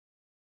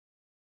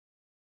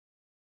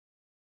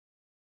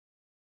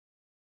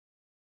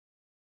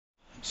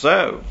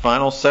So,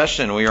 final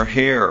session. We are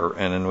here,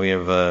 and then we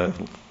have a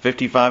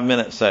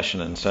 55-minute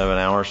session and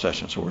 7-hour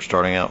session. So we're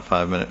starting out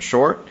 5 minutes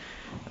short.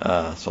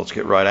 So let's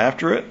get right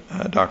after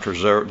it. Dr.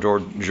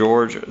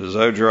 George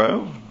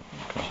Zodro,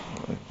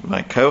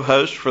 my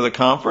co-host for the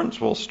conference,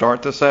 will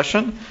start the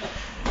session.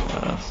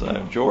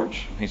 So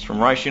George, he's from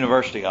Rice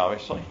University,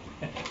 obviously.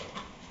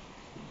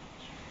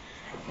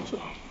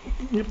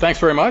 Thanks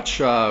very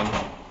much.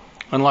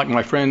 Unlike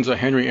my friends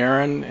Henry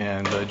Aaron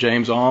and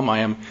James Alm, I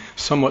am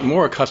somewhat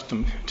more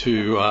accustomed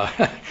to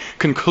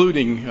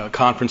concluding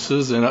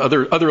conferences and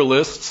other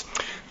lists.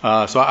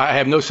 So I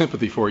have no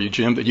sympathy for you,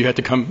 Jim, that you had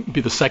to come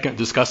be the second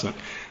discussant.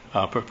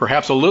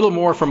 Perhaps a little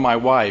more from my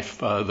wife,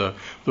 the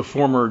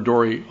former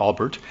Dory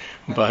Albert,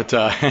 but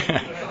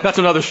that's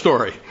another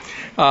story.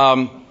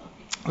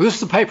 This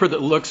is a paper that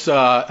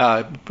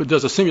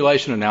does a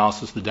simulation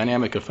analysis of the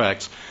dynamic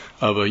effects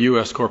of a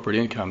U.S. corporate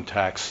income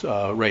tax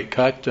rate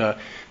cut.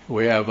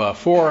 We have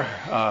four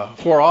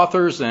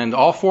authors, and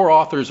all four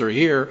authors are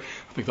here.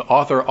 I think the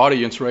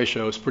author-audience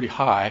ratio is pretty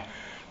high,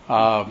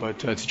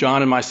 but it's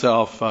John and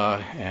myself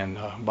and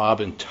Bob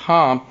and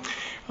Tom.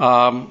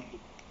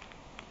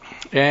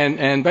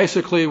 And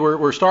basically,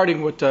 we're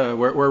starting with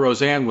where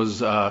Roseanne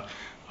was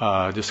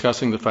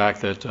discussing the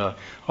fact that a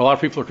lot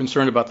of people are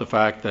concerned about the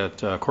fact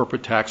that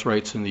corporate tax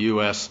rates in the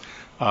U.S.,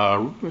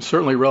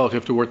 certainly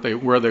relative to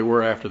where they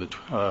were after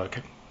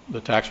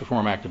the Tax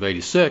Reform Act of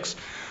 '86,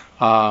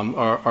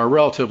 are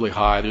relatively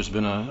high. There's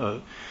been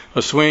a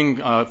swing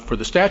for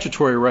the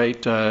statutory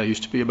rate.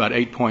 Used to be about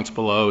 8 points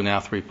below, now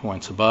 3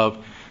 points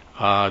above.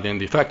 Then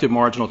the effective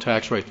marginal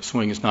tax rate, the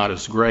swing is not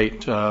as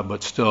great,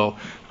 but still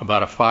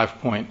about a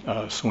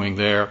 5-point swing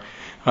there.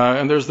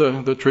 And there's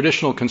the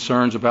traditional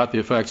concerns about the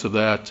effects of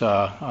that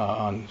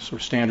on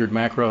sort of standard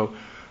macro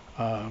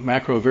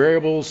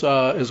variables,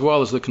 as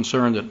well as the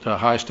concern that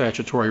high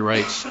statutory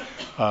rates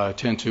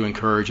tend to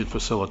encourage and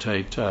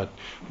facilitate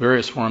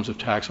various forms of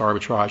tax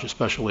arbitrage,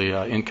 especially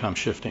income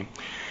shifting.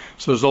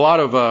 So there's a lot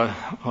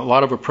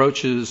of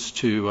approaches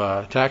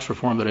to tax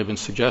reform that have been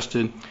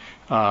suggested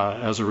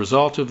as a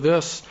result of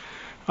this.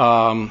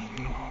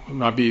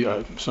 Might be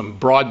some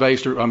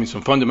broad-based,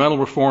 some fundamental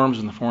reforms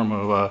in the form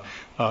of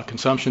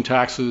consumption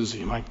taxes.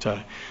 You might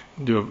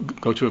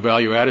go to a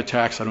value-added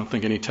tax. I don't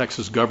think any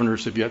Texas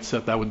governors have yet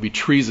said that would be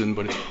treason,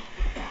 but it's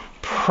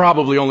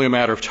probably only a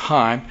matter of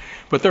time.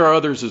 But there are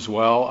others as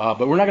well.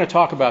 But we're not going to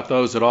talk about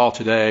those at all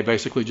today.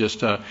 Basically,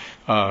 just a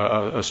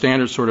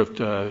standard sort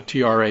of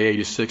TRA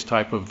 86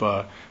 type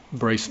of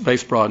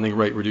base broadening,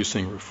 rate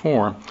reducing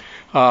reform.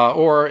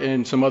 Or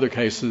in some other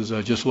cases,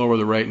 just lower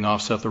the rate and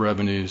offset the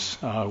revenues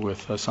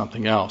with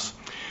something else.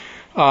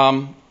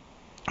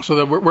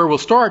 So where we'll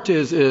start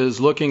is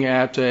looking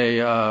at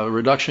a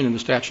reduction in the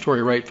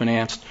statutory rate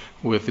financed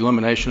with the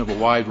elimination of a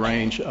wide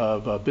range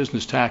of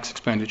business tax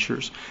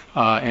expenditures.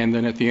 And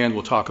then at the end,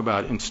 we'll talk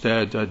about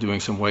instead doing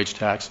some wage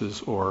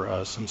taxes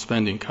or some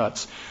spending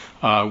cuts.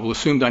 We'll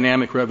assume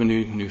dynamic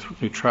revenue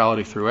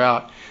neutrality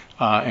throughout.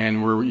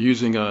 And we're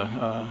using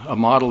a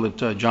model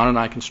that John and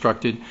I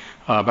constructed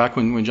back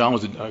when John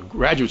was a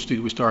graduate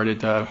student. We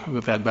started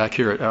with that back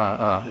here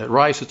at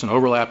Rice. It's an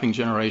overlapping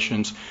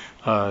generations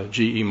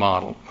GE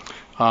model.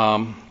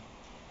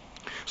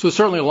 So there's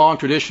certainly a long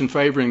tradition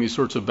favoring these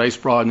sorts of base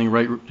broadening,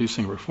 rate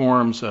reducing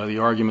reforms. The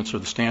arguments are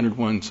the standard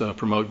ones: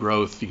 promote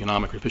growth,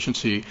 economic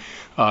efficiency,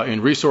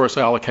 and resource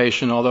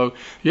allocation. Although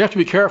you have to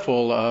be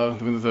careful,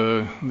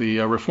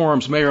 the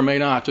reforms may or may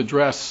not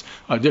address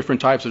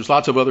different types. There's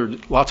lots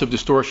of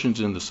distortions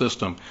in the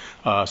system.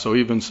 So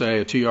even say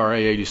a TRA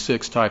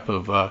 86 type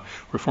of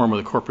reform of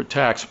the corporate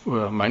tax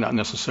might not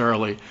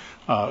necessarily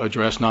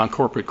address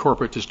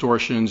corporate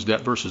distortions,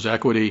 debt versus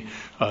equity,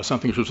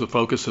 something which was the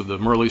focus of the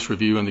Merlis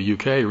review in the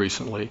UK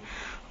recently,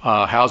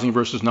 housing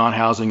versus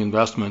non-housing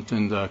investment,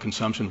 and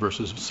consumption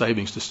versus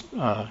savings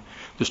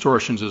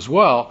distortions as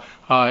well.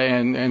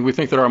 And we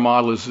think that our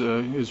model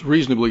is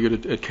reasonably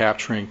good at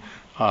capturing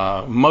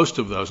most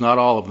of those, not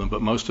all of them,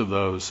 but most of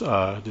those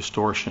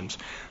distortions.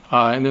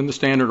 And then the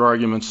standard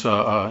arguments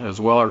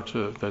as well are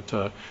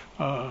that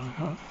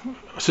a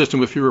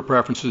system with fewer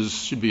preferences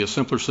should be a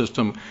simpler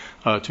system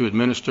to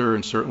administer,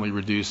 and certainly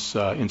reduce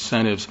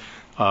incentives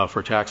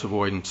for tax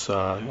avoidance,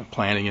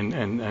 planning,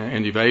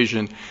 and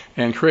evasion,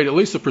 and create at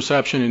least the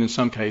perception, and in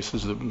some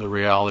cases the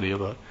reality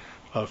of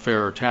a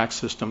fairer tax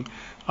system.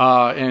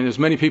 And as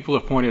many people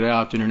have pointed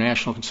out,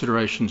 international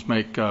considerations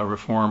make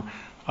reform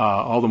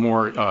all the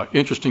more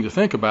interesting to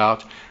think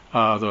about.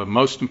 The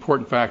most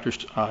important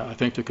factors, I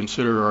think, to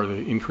consider are the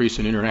increase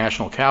in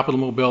international capital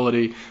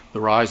mobility,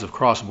 the rise of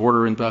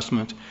cross-border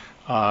investment,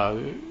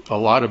 a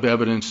lot of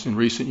evidence in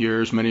recent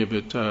years, many of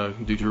it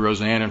due to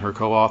Roseanne and her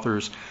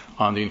co-authors,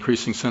 on the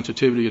increasing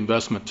sensitivity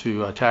investment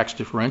to tax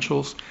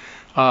differentials,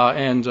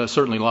 and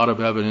certainly a lot of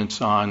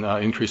evidence on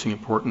increasing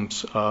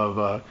importance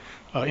of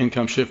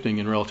income shifting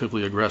and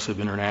relatively aggressive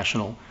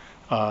international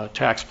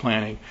tax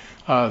planning.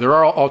 There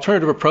are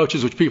alternative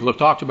approaches which people have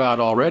talked about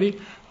already.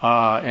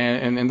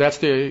 And that's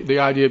the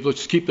idea of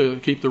let's keep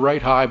the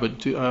rate high,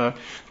 but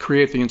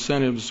create the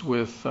incentives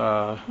with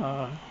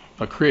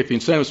create the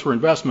incentives for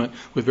investment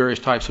with various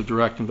types of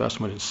direct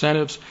investment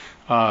incentives.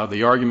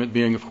 The argument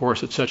being, of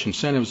course, that such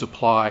incentives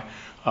apply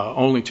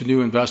only to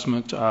new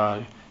investment,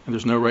 and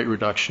there's no rate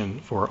reduction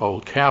for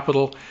old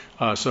capital.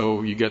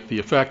 So you get the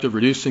effect of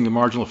reducing the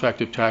marginal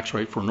effective tax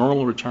rate for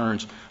normal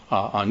returns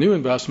on new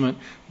investment,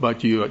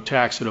 but you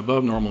tax it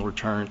above normal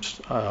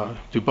returns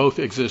to both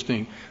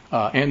existing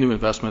and new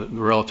investment at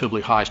a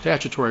relatively high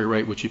statutory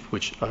rate, which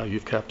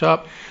you've kept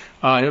up.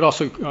 And it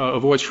also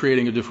avoids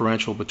creating a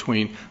differential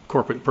between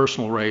corporate and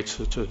personal rates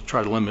to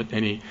try to limit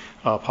any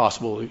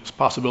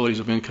possibilities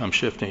of income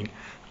shifting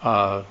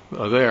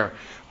there.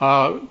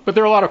 But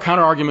there are a lot of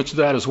counter-arguments to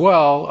that as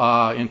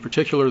well. In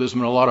particular, there's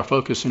been a lot of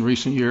focus in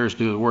recent years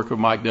due to the work of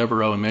Mike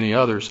Devereaux and many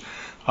others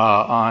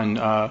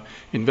on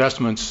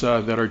investments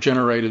that are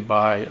generated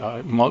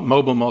by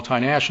mobile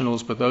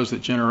multinationals, but those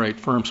that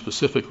generate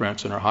firm-specific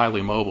rents and are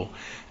highly mobile.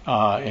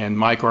 And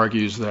Mike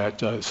argues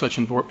that such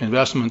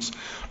investments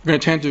are going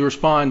to tend to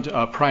respond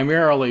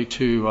primarily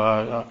to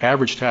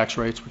average tax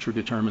rates, which are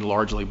determined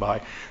largely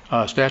by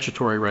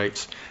statutory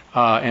rates.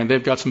 And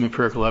they've got some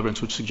empirical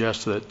evidence which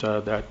suggests that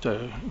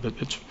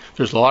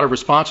there's a lot of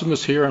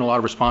responsiveness here and a lot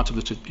of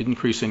responsiveness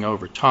increasing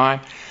over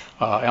time.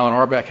 Alan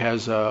Arbeck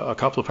has a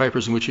couple of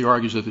papers in which he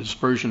argues that the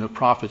dispersion of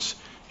profits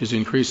is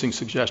increasing,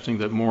 suggesting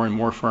that more and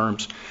more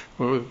firms,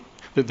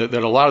 that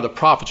a lot of the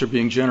profits are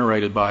being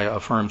generated by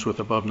firms with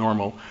above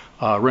normal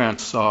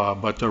rents,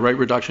 but the rate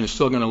reduction is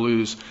still going to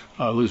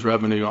lose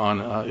revenue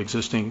on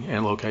existing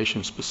and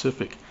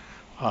location-specific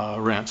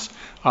rents.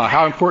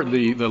 How important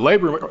the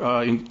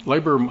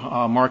labor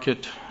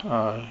market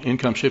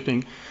income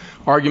shifting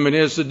argument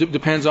is, it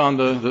depends on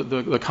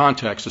the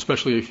context,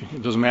 especially if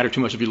it doesn't matter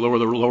too much if you lower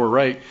the lower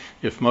rate.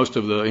 If most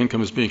of the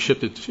income is being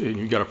shifted,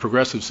 you've got a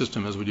progressive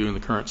system as we do in the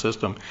current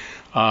system.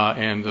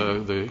 And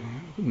the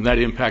net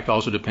impact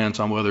also depends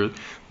on whether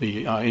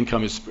the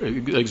income is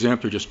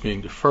exempt or just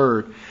being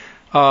deferred.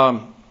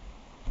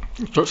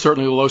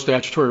 Certainly the low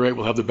statutory rate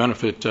will have the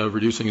benefit of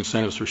reducing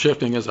incentives for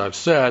shifting, as I've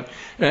said.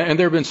 And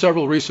there have been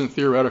several recent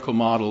theoretical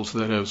models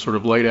that have sort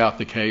of laid out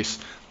the case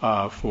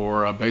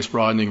for base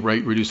broadening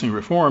rate reducing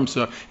reforms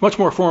in a much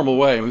more formal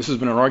way. I mean, this has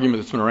been an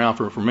argument that's been around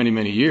for many,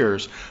 many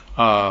years,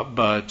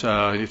 but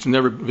it's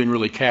never been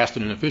really cast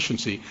in an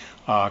efficiency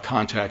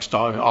context,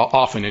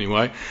 often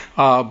anyway.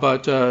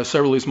 But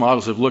several of these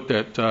models have looked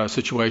at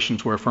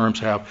situations where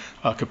firms have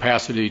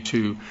capacity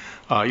to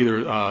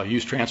either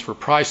use transfer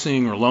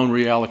pricing or loan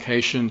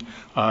reallocation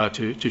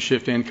to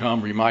shift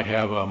income, or you might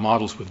have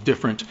models with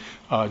different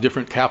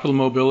capital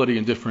mobility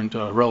and different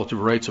relative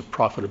rates of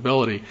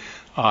profitability.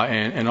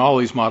 And all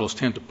these models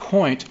tend to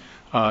point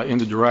in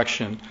the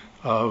direction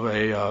of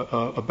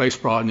a base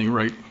broadening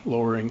rate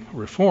lowering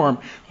reform,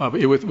 but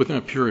within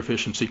a pure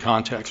efficiency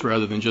context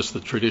rather than just the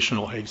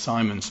traditional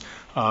Haig-Simons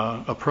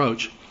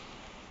approach.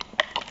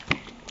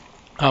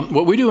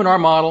 What we do in our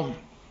model,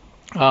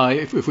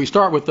 if we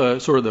start with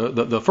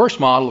the first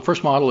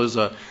model is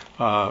a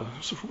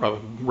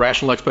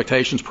rational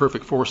expectations,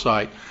 perfect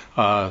foresight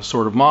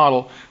sort of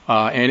model,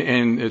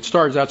 and it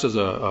starts out as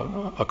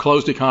a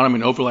closed economy,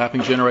 an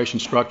overlapping generation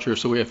structure.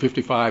 So we have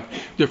 55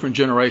 different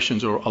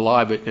generations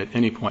alive at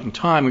any point in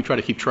time. We try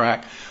to keep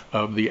track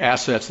of the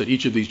assets that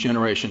each of these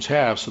generations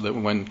have, so that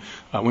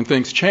when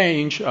things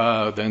change,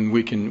 then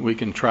we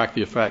can track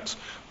the effects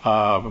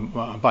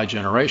by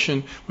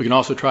generation. We can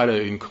also try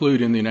to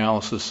include in the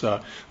analysis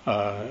a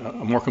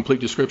more complete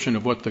description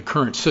of what the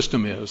current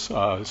system is.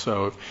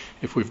 So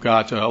if we've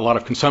got a lot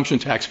of consumption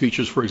tax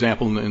features, for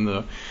example, in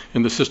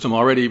the system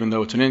already, even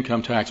though it's an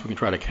income tax, we can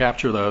try to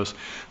capture those.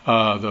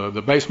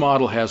 The base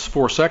model has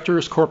 4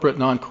 sectors: corporate,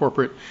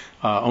 non-corporate,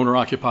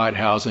 owner-occupied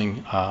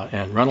housing,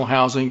 and rental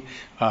housing.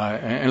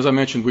 And as I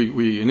mentioned,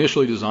 we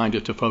initially designed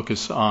it to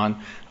focus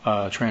on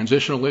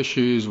transitional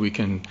issues. We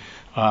can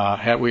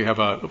have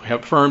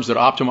firms that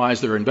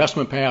optimize their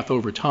investment path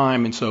over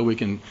time, and so we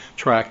can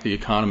track the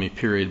economy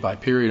period by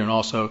period, and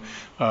also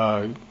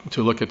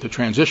to look at the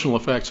transitional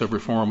effects of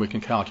reform, we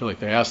can calculate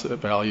the asset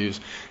values.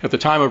 At the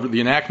time of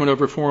the enactment of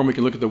reform, we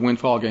can look at the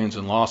windfall gains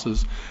and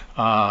losses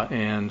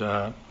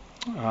and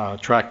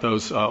track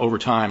those over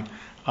time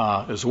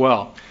as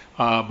well.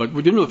 But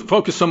we didn't really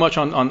focus so much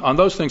on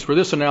those things for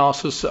this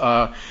analysis,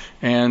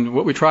 and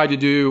what we tried to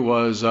do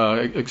was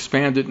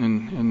expand it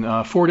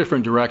in 4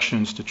 different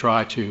directions to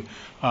try to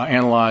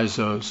analyze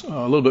those a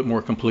little bit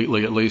more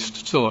completely, at least.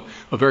 It's still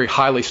a very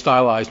highly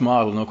stylized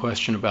model, no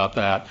question about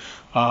that.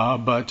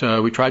 But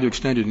we tried to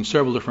extend it in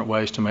several different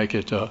ways to make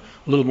it a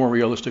little more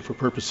realistic for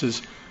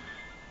purposes.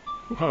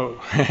 Whoa.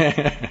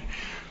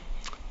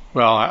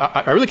 Well,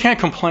 I really can't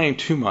complain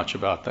too much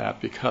about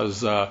that,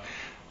 because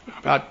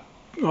about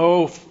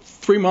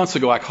 3 months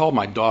ago, I called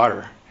my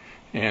daughter,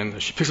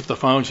 and she picks up the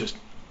phone and says,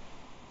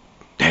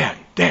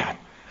 Dad,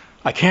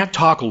 I can't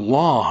talk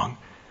long.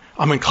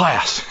 I'm in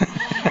class.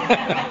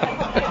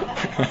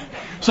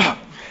 So,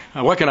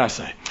 what can I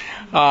say?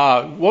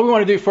 What we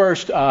want to do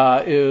first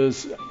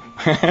is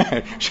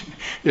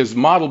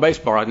model base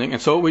broadening.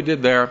 And so what we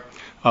did there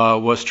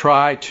was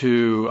try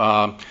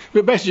to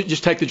basically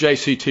just take the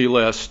JCT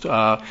list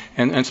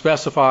and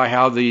specify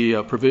how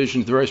the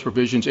various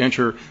provisions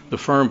enter the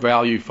firm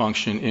value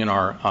function in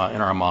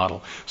our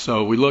model.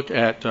 So we look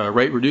at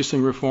rate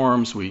reducing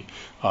reforms,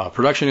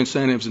 production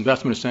incentives,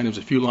 investment incentives,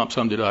 a few lump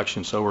sum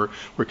deductions. So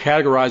we're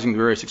categorizing the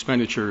various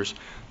expenditures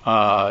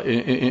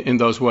in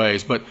those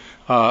ways. But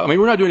I mean,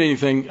 we're not doing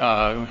anything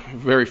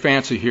very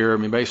fancy here. I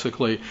mean,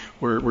 basically,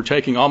 we're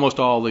taking almost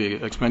all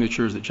the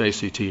expenditures that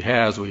JCT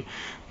has.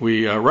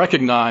 We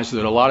recognize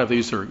that a lot of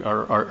these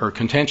are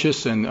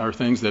contentious and are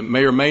things that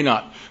may or may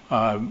not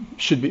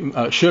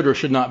should or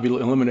should not be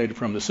eliminated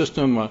from the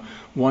system.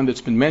 One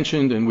that's been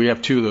mentioned, and we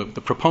have two of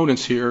the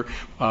proponents here,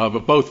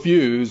 but both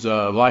views,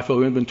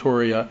 LIFO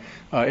inventory,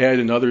 Ed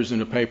and others in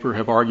the paper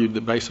have argued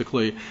that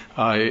basically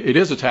it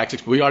is a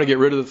tax. We ought to get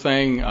rid of the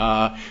thing.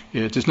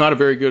 It's not a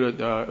very good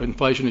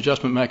inflation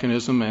adjustment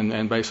mechanism,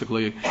 and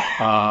basically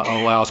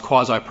allows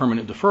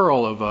quasi-permanent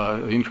deferral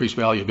of increased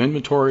value of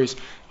inventories.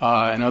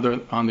 And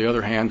on the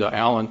other hand,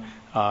 Alan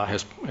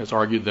has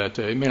argued that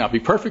it may not be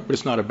perfect, but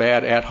it's not a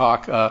bad ad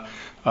hoc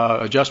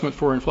adjustment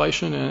for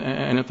inflation,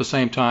 and at the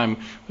same time,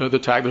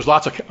 there's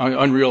lots of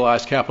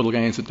unrealized capital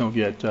gains that don't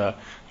get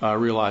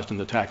realized in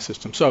the tax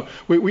system. So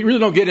we really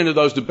don't get into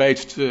those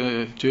debates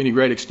to any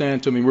great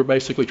extent. I mean, we're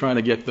basically trying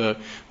to get the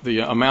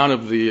amount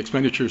of the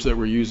expenditures that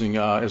we're using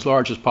as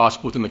large as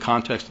possible within the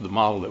context of the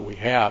model that we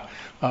have.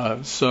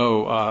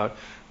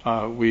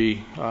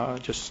 We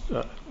just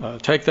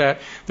take that.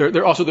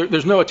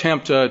 There's no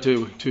attempt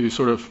to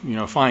sort of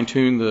fine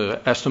tune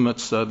the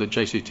estimates that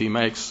JCT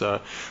makes.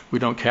 We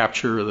don't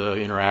capture the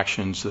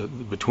interactions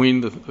between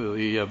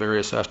the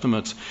various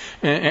estimates,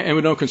 and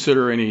we don't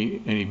consider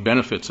any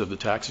benefits of the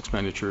tax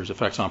expenditures,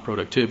 effects on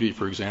productivity,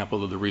 for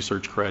example, of the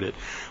research credit,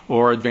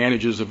 or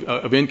advantages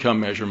of income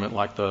measurement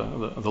like the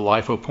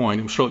LIFO point.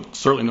 And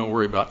certainly don't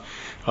worry about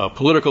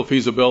political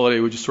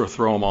feasibility. We just sort of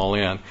throw them all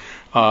in.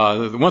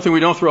 The one thing we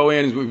don't throw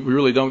in is we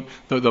really don't.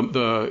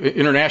 The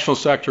international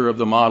sector of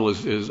the model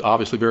is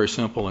obviously very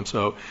simple, and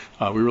so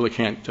we really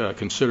can't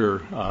consider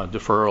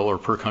deferral or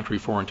per country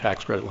foreign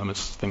tax credit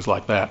limits, things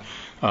like that,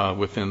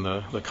 within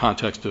the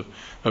context of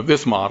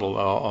this model.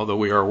 Although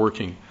we are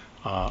working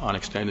on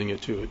extending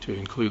it to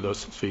include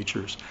those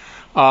features.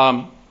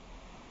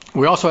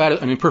 We also add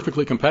an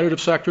imperfectly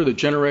competitive sector that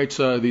generates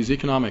these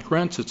economic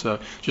rents. It's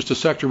just a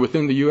sector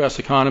within the U.S.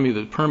 economy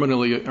that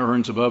permanently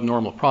earns above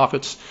normal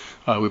profits.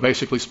 We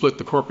basically split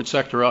the corporate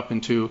sector up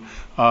into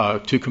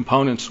two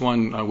components,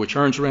 one which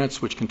earns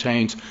rents, which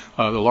contains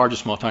the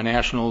largest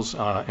multinationals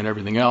and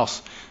everything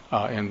else.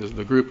 And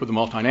the group of the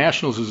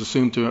multinationals is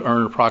assumed to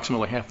earn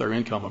approximately half their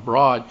income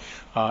abroad.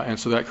 And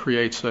so that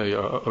creates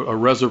a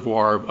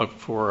reservoir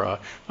for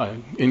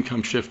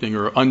income shifting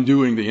or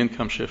undoing the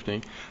income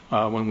shifting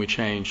when we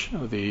change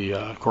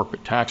the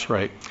corporate tax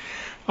rate.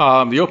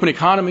 The open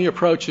economy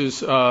approach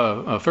is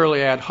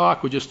fairly ad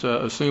hoc. We just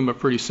assume a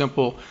pretty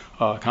simple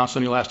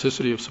constant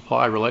elasticity of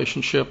supply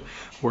relationship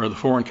where the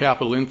foreign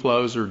capital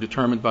inflows are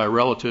determined by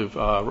relative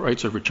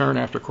rates of return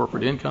after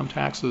corporate income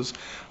taxes,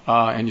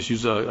 and just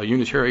use a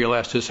unitary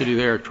elasticity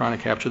there, trying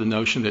to capture the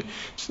notion that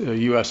the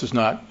U.S. is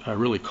not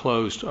really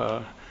closed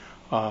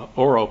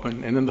or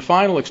open. And then the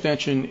final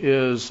extension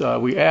is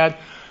we add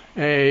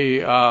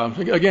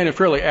again, in a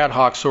fairly ad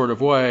hoc sort of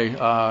way,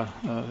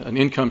 an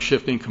income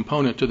shifting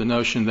component to the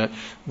notion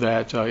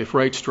that if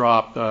rates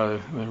drop,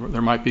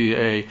 there might be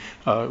a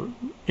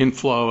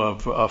inflow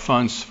of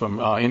funds from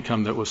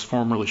income that was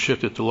formerly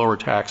shifted to lower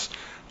tax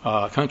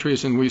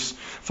countries. And we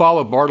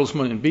follow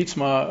Bartelsman and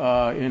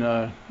Bietzma in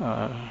an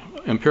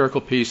empirical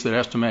piece that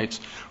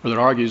estimates or that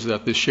argues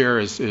that this share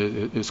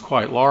is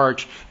quite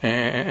large,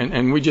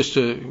 and we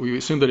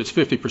assume that it's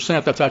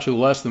 50%. That's actually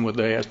less than what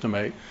they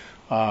estimate.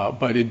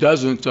 But it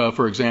doesn't,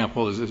 for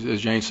example,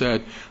 as Jane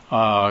said,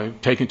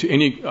 take into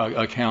any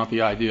account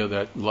the idea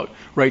that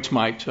rates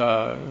might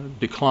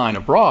decline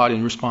abroad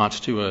in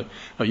response to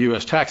a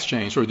U.S. tax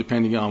change, or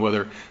depending on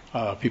whether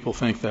people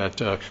think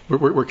that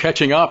we're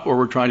catching up or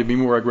we're trying to be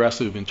more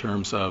aggressive in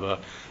terms of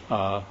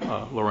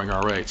lowering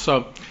our rates.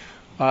 So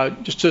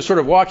just to sort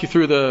of walk you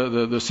through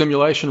the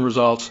simulation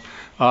results,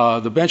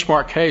 the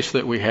benchmark case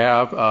that we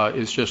have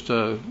is just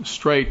a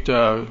straight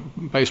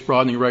base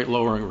broadening rate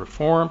lowering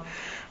reform.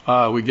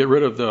 We get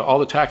rid of all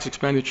the tax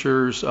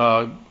expenditures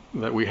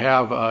that we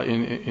have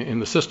in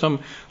the system,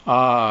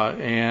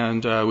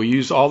 and we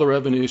use all the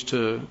revenues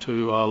to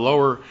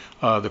lower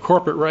the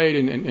corporate rate,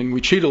 and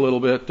we cheat a little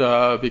bit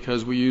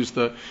because we use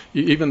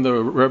even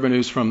the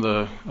revenues from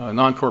the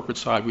non-corporate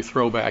side we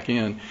throw back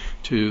in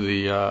to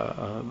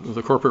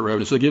the corporate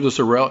revenues. So it gives us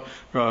really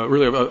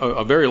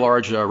a very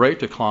large rate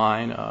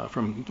decline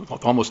from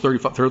almost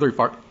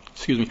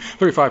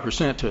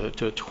 35% to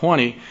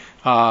 20%.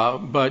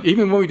 But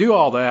even when we do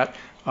all that,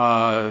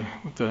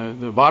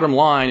 the bottom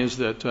line is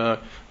that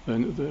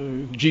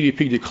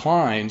GDP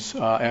declines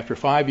after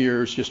 5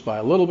 years just by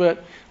a little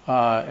bit,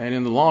 and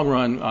in the long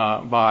run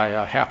by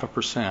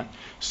 0.5%.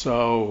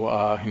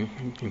 So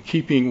in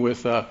keeping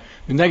with the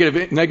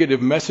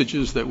negative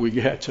messages that we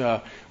get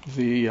have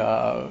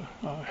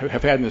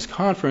had in this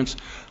conference,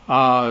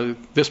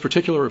 this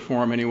particular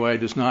reform anyway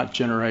does not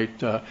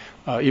generate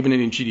even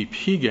any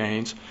GDP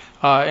gains.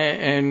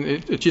 And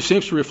it just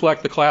seems to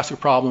reflect the classic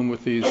problem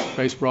with these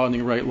base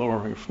broadening rate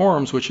lowering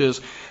reforms, which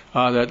is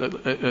that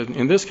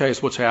in this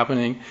case what's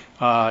happening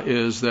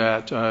is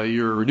that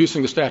you're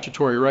reducing the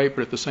statutory rate,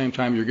 but at the same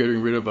time you're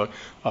getting rid of a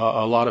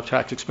lot of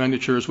tax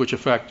expenditures which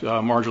affect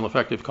marginal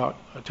effective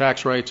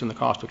tax rates and the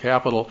cost of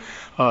capital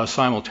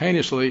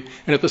simultaneously.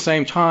 And at the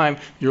same time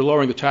you're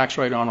lowering the tax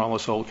rate on all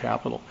this old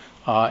capital.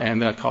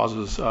 And that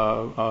causes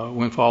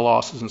windfall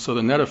losses. And so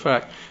the net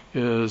effect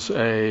is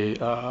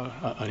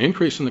an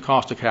increase in the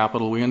cost of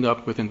capital. We end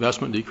up with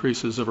investment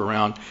decreases of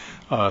around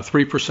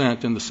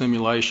 3% in the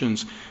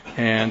simulations,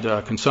 and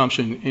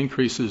consumption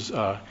increases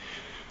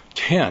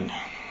 10.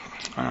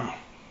 I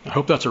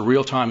hope that's a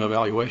real-time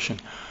evaluation.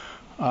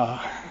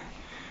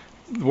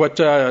 What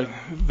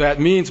that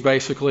means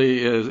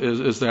basically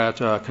is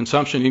that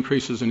consumption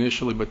increases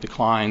initially but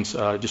declines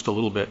just a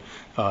little bit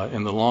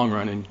in the long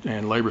run,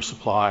 and labor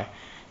supply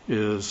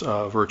is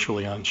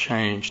virtually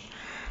unchanged.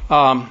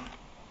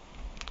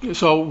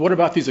 So what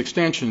about these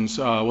extensions?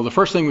 Well, the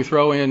first thing we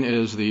throw in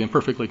is the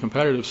imperfectly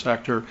competitive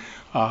sector,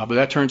 but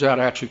that turns out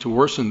actually to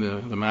worsen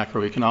the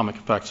macroeconomic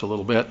effects a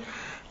little bit.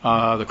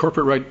 The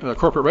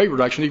corporate rate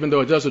reduction, even though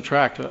it does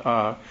attract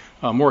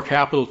more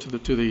capital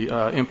to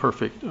the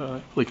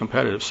imperfectly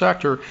competitive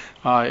sector,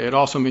 it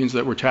also means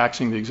that we're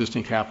taxing the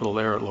existing capital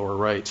there at lower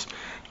rates.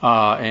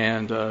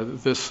 And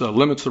this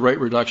limits the rate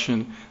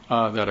reduction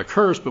that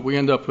occurs, but we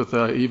end up with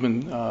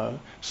even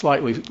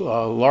slightly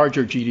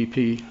larger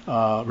GDP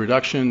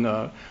reduction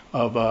of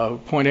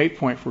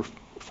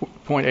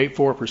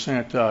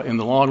 0.84% in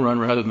the long run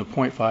rather than the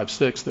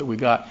 0.56 that we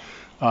got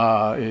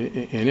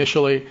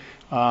initially,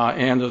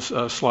 and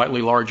a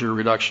slightly larger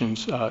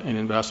reductions in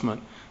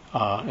investment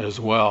as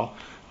well.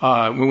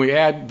 When we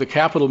add the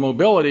capital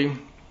mobility,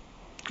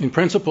 in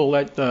principle,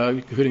 that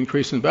could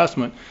increase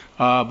investment,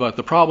 but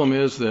the problem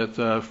is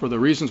that for the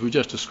reasons we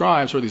just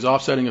described, sort of these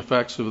offsetting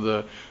effects of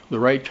the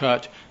rate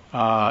cut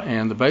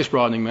and the base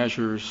broadening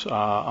measures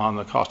on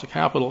the cost of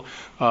capital,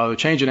 the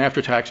change in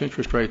after-tax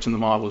interest rates in the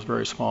model is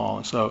very small,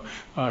 and so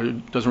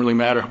it doesn't really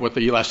matter what the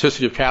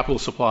elasticity of capital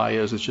supply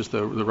is. It's just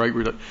the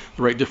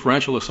rate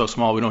differential is so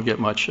small we don't get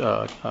much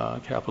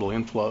capital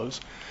inflows.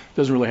 It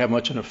doesn't really have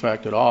much an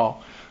effect at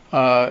all.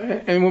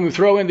 And when we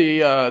throw in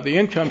the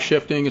income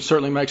shifting, it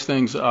certainly makes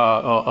things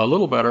a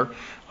little better,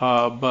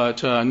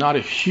 but not a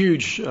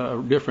huge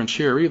difference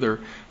here either.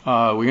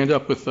 We end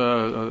up with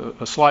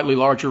a slightly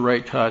larger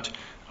rate cut,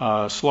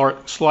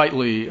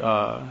 slightly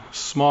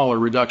smaller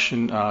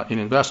reduction in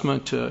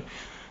investment,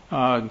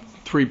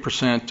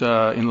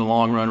 3% in the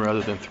long run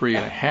rather than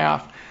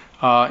 3.5%.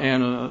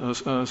 And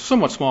a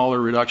somewhat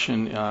smaller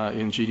reduction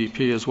in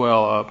GDP as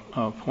well,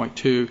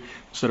 0.2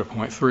 instead of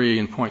 0.3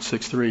 and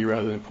 0.63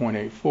 rather than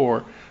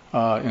 0.84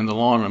 in the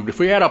long run. But if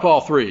we add up all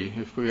three,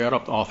 of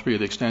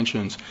the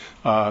extensions,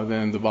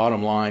 then the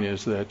bottom line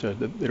is that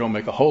they don't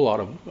make a whole lot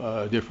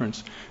of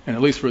difference. And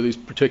at least for these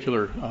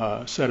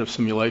particular set of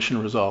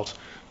simulation results,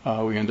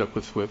 we end up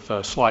with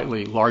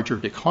slightly larger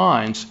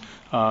declines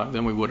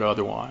than we would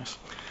otherwise.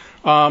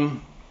 Now,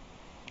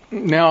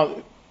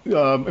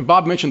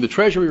 Bob mentioned the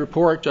Treasury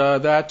report.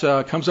 That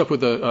comes up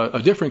with a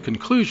different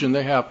conclusion.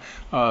 They have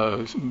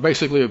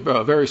basically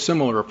a very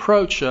similar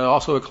approach,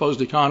 also a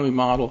closed economy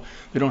model.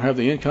 They don't have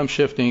the income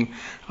shifting,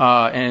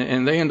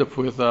 and they end up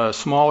with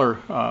smaller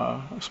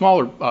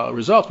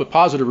results, but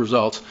positive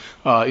results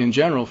in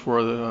general for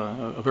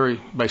a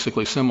very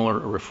basically similar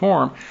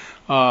reform.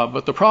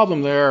 But the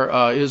problem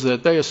there is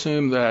that they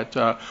assume that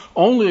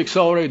only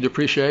accelerated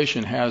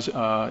depreciation has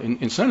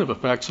incentive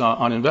effects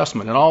on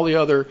investment, and all the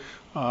other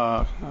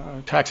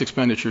tax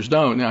expenditures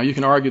don't. Now, you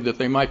can argue that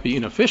they might be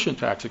inefficient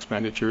tax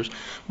expenditures,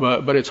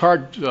 but it's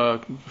hard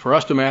for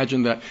us to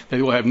imagine that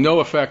they will have no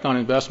effect on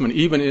investment,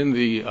 even in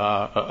the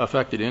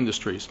affected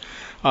industries.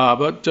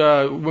 But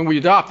when we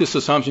adopt this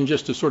assumption,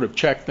 just to sort of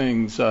check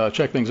things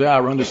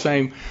out, run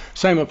the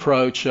same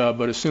approach,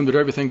 but assume that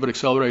everything but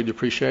accelerated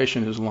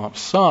depreciation is lump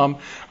sum,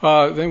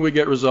 then we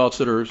get results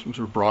that are sort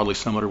of broadly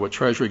similar to what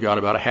Treasury got,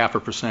 about a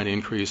 0.5%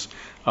 increase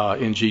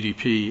in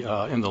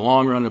GDP in the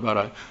long run,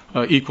 about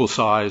an equal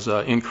size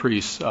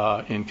increase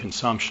in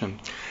consumption.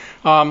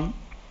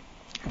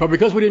 But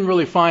because we didn't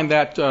really find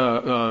that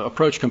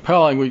approach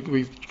compelling,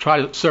 we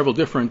tried several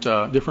different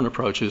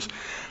approaches.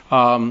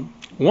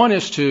 One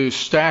is to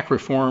stack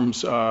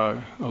reforms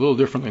a little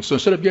differently. So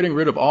instead of getting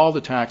rid of all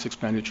the tax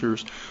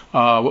expenditures,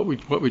 what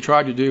we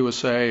tried to do was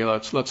say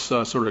let's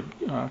sort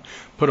of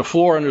put a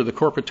floor under the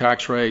corporate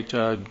tax rate,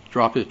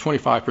 drop it to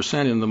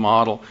 25% in the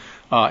model,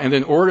 and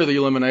then order the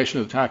elimination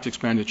of the tax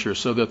expenditure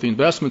so that the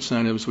investment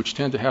incentives, which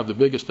tend to have the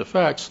biggest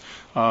effects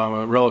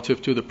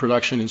relative to the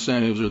production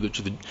incentives or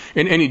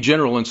and any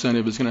general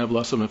incentive, is going to have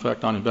less of an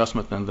effect on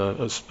investment than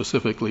the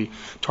specifically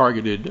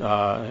targeted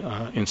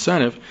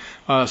incentive.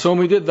 So when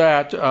we did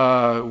that,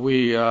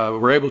 we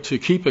were able to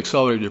keep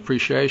accelerated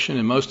depreciation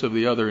and most of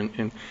the other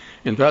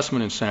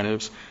investment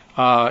incentives.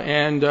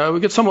 And we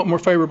get somewhat more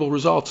favorable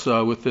results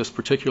with this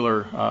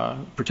particular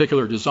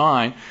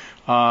design.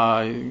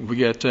 We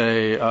get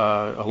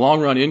a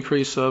long-run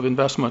increase of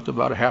investment,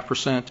 about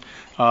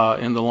 0.5%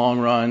 in the long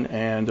run,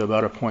 and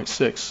about a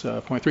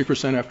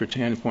 0.3% after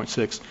 10,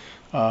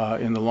 0.6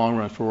 in the long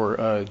run for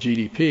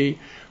GDP,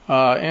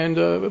 and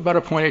about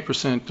a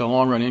 0.8%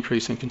 long-run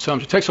increase in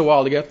consumption. It takes a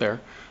while to get there.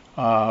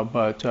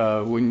 But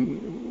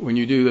when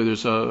you do,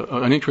 there's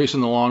an increase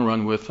in the long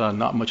run with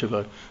not much of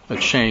a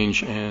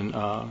change in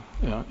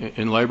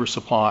labor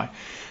supply.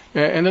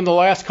 And then the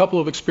last couple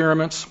of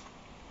experiments,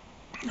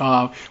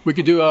 we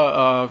could do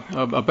a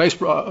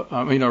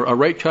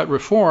rate cut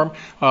reform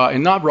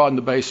and not broaden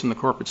the base in the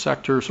corporate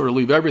sector, sort of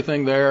leave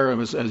everything there.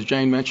 As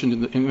Jane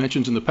mentioned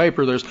mentions in the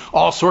paper, there's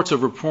all sorts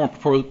of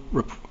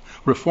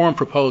reform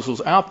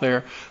proposals out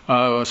there,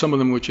 some of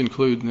them which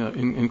include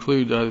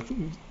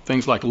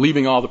things like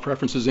leaving all the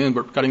preferences in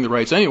but cutting the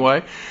rates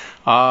anyway.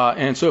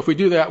 And so if we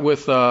do that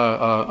with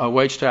a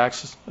wage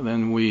tax,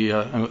 then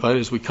that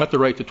is, we cut the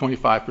rate to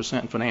 25%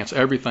 and finance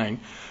everything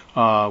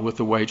with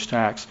the wage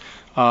tax.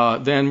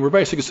 Then we're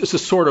basically, it's a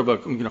sort of a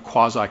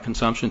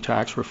quasi-consumption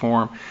tax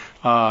reform.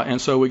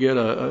 And so we get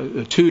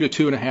a 2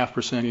 to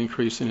 2.5%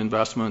 increase in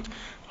investment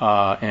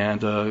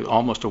and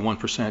almost a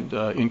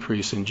 1%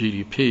 increase in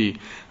GDP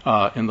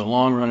in the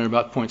long run, and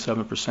about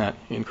 0.7%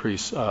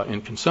 increase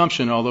in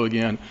consumption, although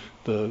again,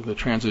 the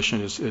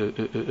transition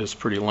is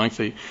pretty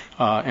lengthy,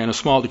 and a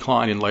small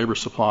decline in labor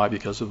supply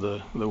because of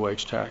the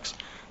wage tax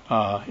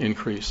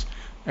increase.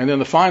 And then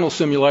the final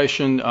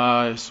simulation,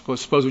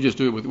 suppose we just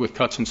do it with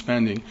cuts in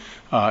spending.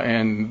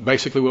 And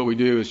basically what we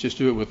do is just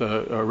do it with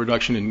a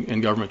reduction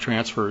in government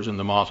transfers in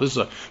the model. This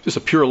is just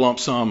a pure lump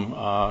sum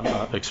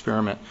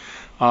experiment.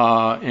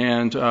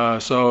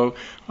 So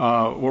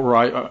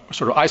we're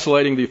sort of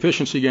isolating the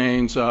efficiency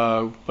gains,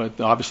 but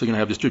obviously going to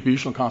have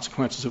distributional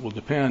consequences that will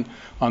depend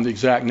on the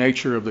exact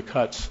nature of the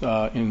cuts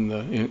in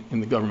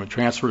the government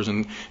transfers.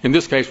 And in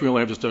this case, we only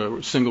have just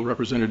a single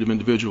representative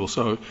individual,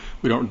 so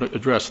we don't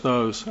address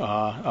those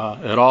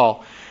at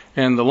all.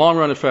 And the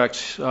long-run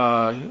effects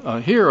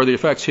here, or the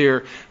effects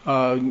here,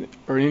 are an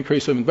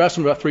increase of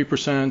investment about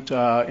 3%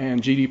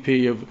 and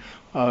GDP of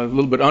a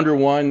little bit under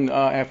 1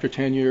 after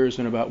 10 years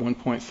and about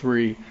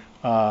 1.3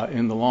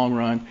 in the long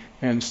run,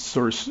 and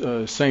sort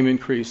of same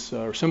increase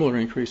or similar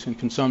increase in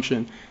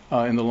consumption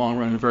in the long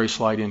run, and a very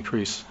slight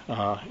increase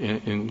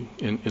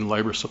in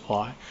labor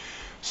supply.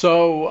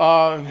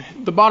 So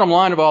the bottom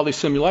line of all these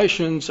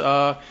simulations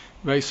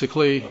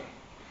basically,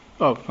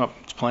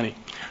 it's plenty,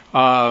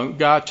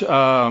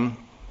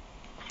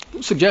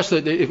 suggests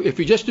that if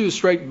we just do the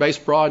straight base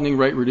broadening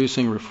rate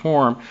reducing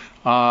reform,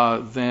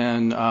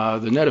 then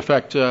the net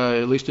effect,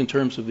 at least in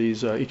terms of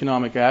these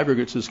economic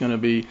aggregates, is going to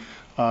be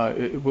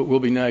will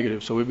be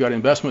negative. So we've got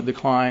investment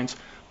declines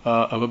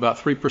of about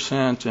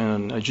 3%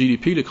 and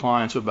GDP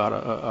declines of about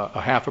a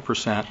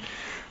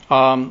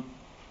 0.5%.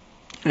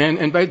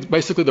 And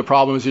basically the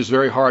problem is it's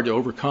very hard to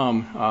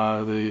overcome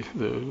the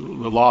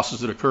losses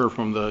that occur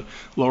from the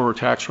lower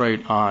tax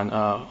rate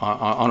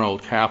on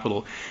old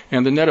capital.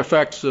 And the net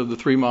effects of the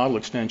 3 model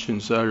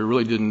extensions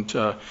really didn't,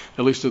 at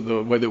least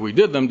the way that we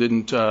did them,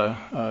 didn't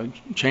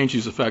change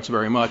these effects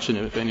very much, and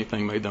if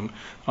anything made them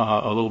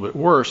a little bit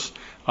worse.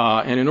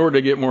 And in order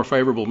to get more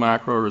favorable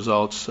macro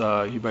results,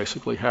 you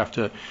basically have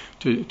to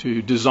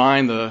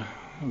design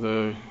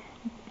the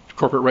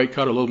corporate rate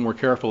cut a little more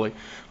carefully.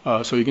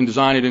 So you can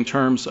design it in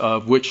terms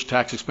of which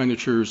tax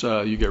expenditures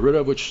you get rid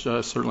of, which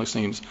certainly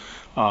seems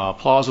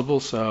plausible.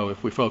 So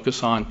if we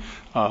focus on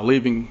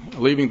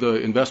leaving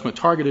the investment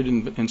targeted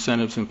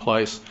incentives in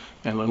place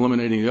and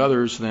eliminating the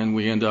others, then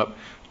we end up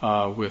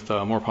with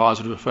more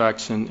positive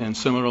effects. And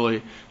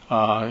similarly,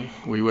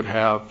 we would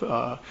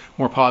have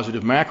more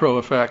positive macro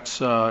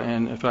effects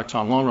and effects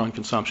on long-run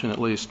consumption, at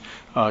least,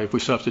 if we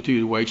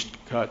substituted wage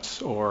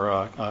cuts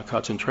or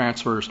cuts in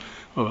transfers,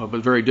 but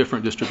very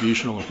different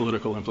distributional and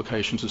political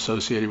implications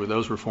associated with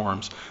those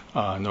reforms.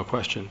 No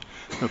question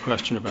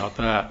about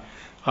that.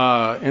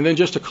 And then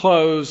just to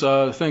close,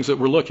 things that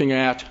we're looking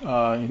at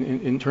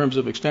in terms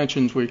of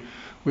extensions,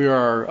 we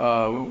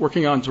are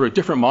working on sort of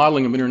different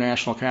modeling of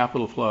international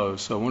capital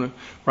flows. So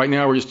right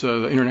now we're just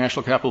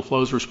international capital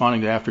flows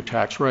responding to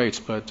after-tax rates,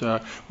 but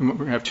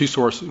we have two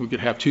sources. We could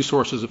have two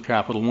sources of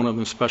capital. One of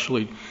them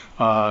especially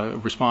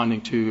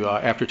responding to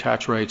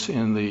after-tax rates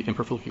in the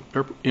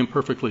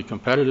imperfectly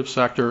competitive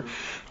sector.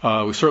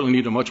 We certainly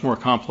need a much more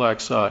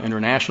complex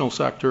international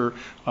sector,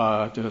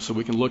 so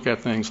we can look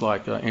at things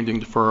like ending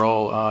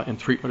deferral and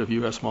treatment of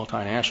U.S.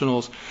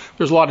 multinationals.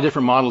 There's a lot of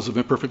different models of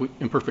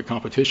imperfect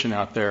competition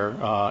out there.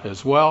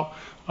 as well.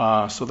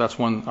 So that's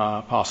one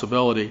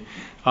possibility.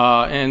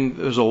 And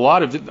there's a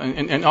lot of,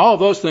 and all of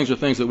those things are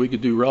things that we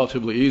could do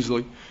relatively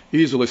easily.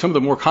 Some of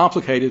the more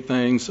complicated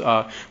things,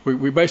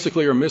 we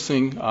basically are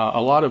missing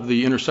a lot of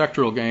the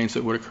intersectoral gains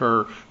that would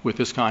occur with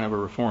this kind of a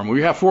reform.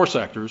 We have 4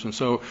 sectors, and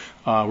so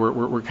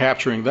we're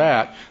capturing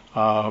that,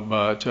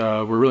 but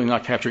we're really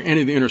not capturing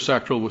any of the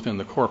intersectoral within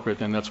the corporate,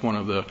 and that's one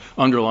of the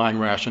underlying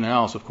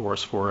rationales, of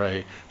course, for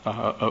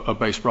a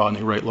base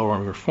broadening rate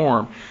lowering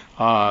reform.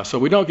 So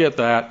we don't get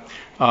that.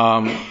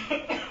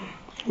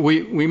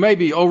 We may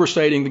be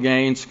overstating the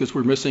gains because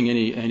we're missing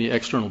any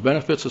external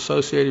benefits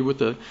associated with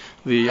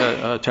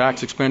the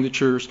tax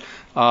expenditures,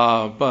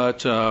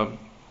 but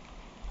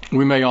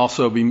we may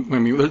also be,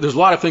 there's a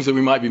lot of things that we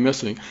might be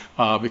missing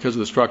because of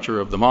the structure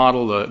of the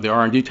model. The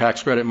R&D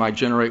tax credit might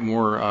generate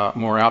more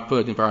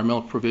output,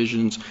 environmental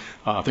provisions.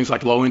 Things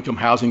like low-income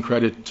housing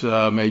credit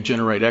may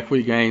generate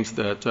equity gains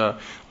that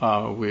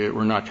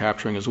we're not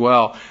capturing as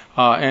well.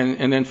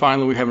 And then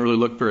finally, we haven't really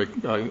looked very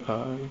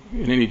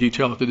in any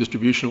detail at the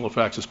distributional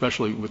effects,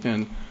 especially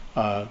within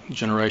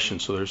generation.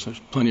 So there's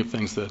plenty of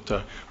things that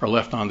are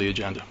left on the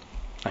agenda.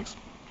 Thanks.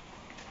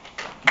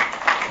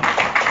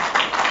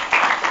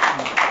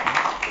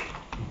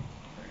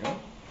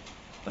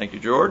 Thank you,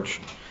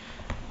 George.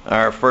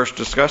 Our first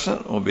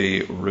discussant will be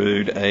Dr.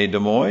 Ruud A. de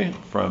Mooy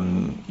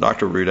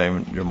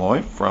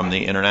from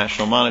the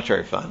International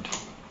Monetary Fund.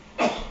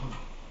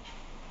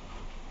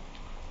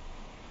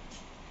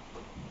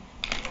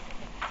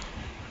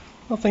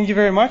 Well, thank you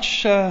very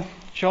much,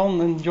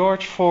 John and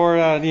George, for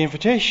the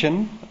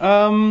invitation.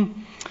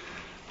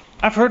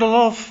 I've heard a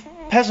lot of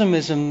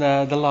pessimism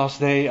the last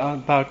day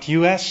about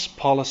U.S.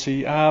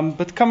 policy,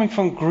 but coming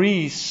from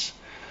Greece,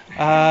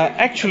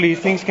 actually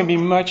things can be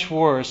much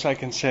worse, I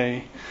can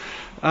say.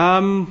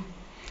 Now,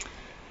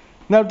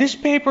 this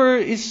paper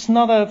is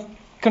not a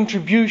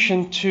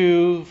contribution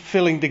to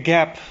filling the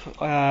gap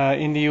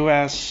in the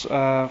U.S.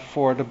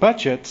 For the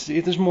budget.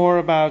 It is more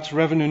about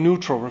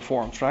revenue-neutral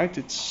reforms, right?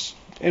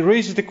 It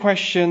raises the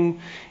question,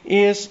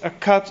 is a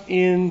cut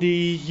in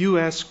the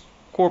U.S.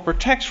 corporate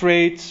tax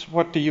rate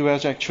what the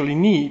U.S. actually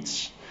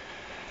needs?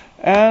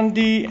 And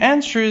the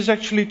answer is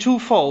actually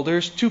twofold.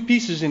 There's 2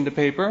 pieces in the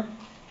paper.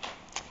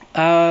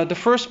 The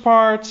first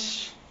part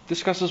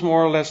discusses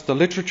more or less the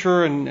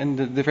literature and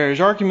the various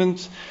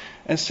arguments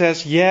and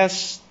says,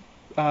 yes,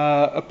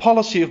 a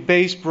policy of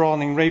base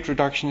broadening rate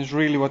reduction is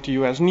really what the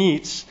U.S.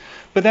 needs.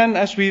 But then,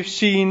 as we've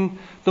seen,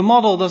 the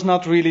model does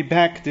not really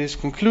back this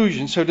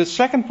conclusion. So the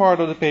second part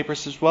of the paper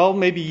says, well,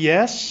 maybe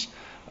yes,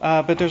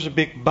 but there's a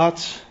big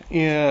but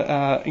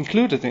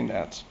included in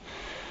that.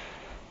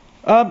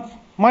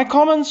 My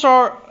comments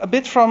are a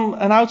bit from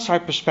an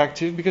outside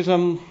perspective because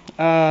I'm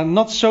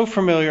not so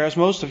familiar as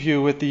most of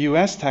you with the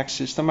U.S. tax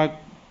system. I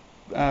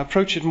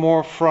approach it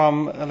more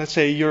from, let's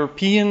say,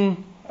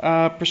 European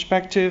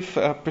perspective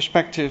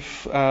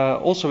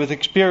also with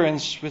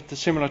experience with the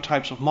similar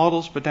types of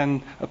models, but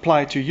then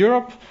apply to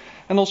Europe,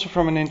 and also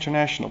from an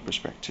international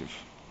perspective.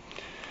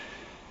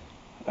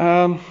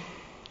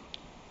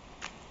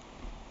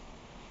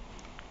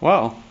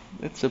 Well,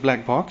 it's a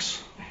black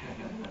box.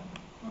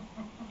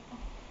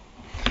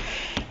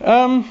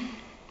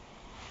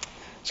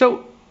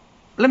 So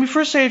let me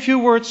first say a few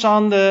words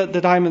on the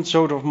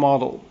Diamond-Zodorf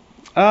model.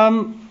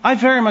 I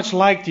very much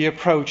like the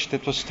approach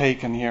that was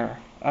taken here.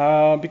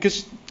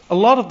 Because a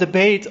lot of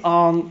debate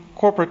on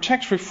corporate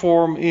tax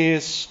reform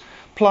is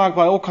plagued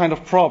by all kinds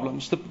of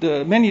problems.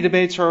 Many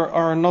debates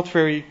are not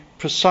very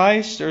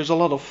precise. There's a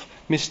lot of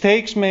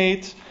mistakes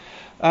made,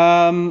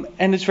 and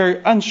it's very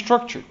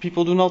unstructured.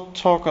 People do not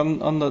talk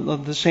on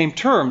the same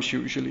terms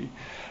usually.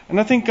 And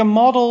I think a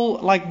model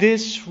like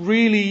this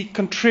really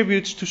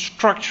contributes to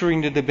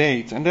structuring the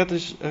debate, and that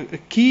is a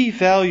key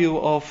value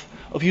of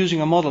using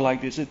a model like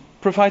this. It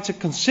provides a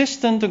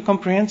consistent and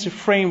comprehensive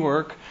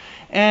framework.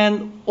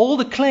 And all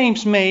the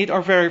claims made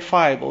are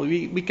verifiable.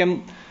 We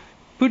can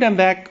put them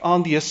back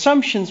on the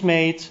assumptions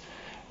made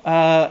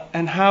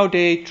and how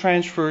they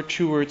transfer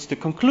towards the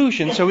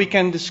conclusion. So we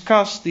can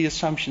discuss the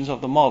assumptions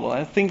of the model.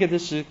 I think it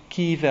is a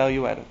key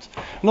value added.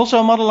 And also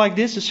a model like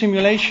this, a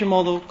simulation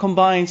model,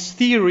 combines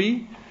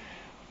theory,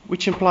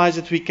 which implies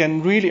that we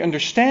can really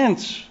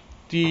understand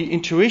the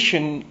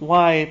intuition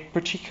why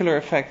particular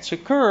effects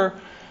occur,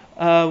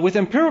 with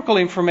empirical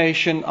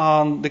information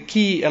on the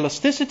key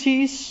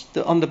elasticities,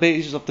 on the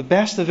basis of the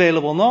best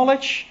available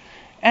knowledge,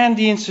 and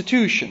the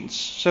institutions.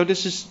 So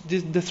this is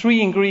the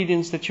 3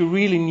 ingredients that you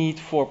really need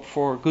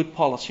for good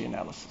policy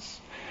analysis.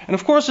 And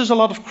of course, there's a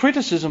lot of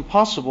criticism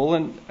possible,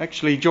 and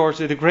actually George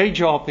did a great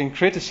job in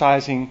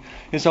criticizing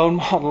his own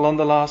model on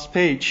the last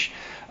page.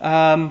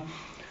 But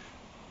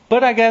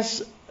I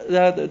guess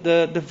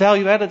the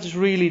value added is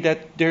really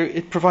that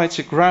it provides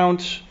a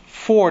ground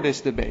for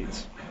this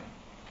debate.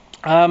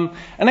 And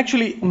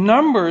actually,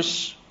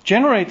 numbers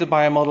generated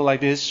by a model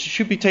like this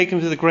should be taken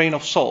with a grain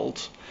of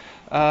salt.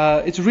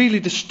 It's really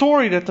the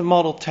story that the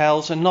model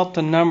tells and not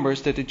the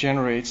numbers that it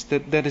generates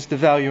that is the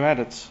value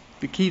added,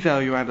 the key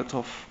value added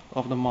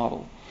of the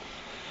model.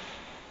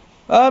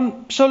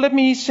 So let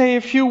me say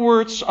a few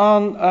words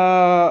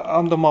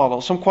on the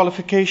model, some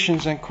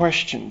qualifications and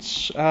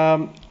questions.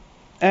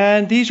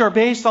 And these are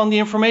based on the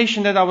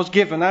information that I was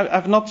given.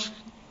 I've not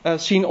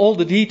seen all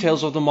the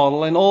details of the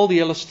model and all the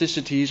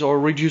elasticities or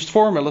reduced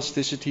form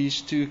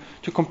elasticities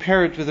to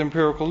compare it with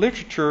empirical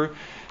literature.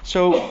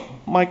 So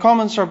my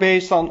comments are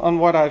based on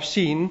what I've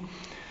seen.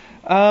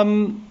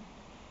 And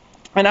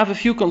I have a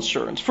few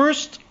concerns.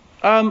 First,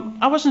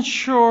 I wasn't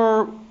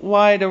sure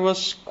why there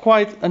was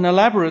quite an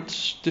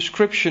elaborate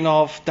description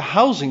of the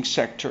housing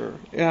sector.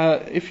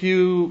 If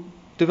you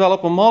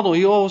develop a model,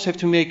 you always have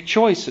to make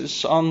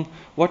choices on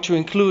what to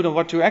include and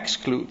what to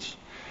exclude.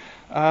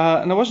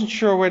 And I wasn't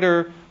sure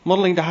whether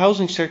modeling the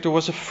housing sector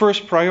was a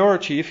first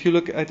priority if you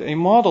look at a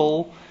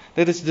model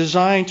that is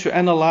designed to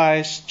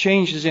analyze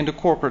changes in the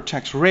corporate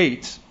tax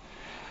rate.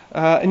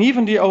 And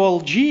even the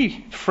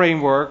OLG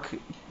framework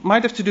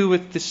might have to do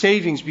with the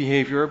savings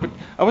behavior, but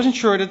I wasn't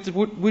sure that it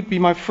would be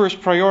my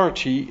first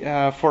priority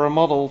for a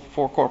model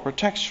for corporate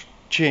tax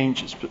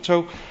changes. But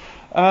so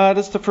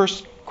that's the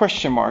first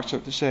question mark, so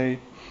to say.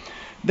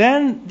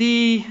 Then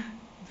the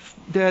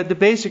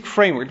basic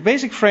framework. The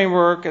basic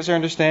framework, as I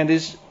understand,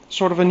 is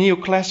sort of a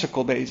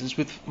neoclassical basis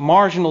with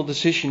marginal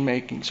decision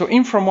making. So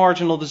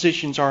inframarginal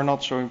decisions are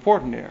not so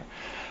important there.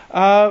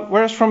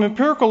 Whereas from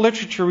empirical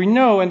literature we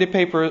know, and the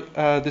paper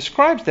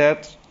describes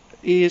that,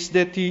 is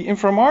that the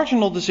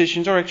inframarginal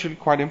decisions are actually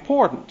quite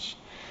important.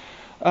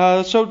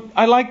 So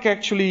I like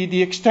actually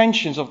the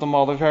extensions of the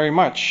model very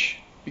much,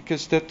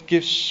 because that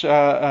gives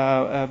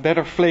a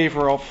better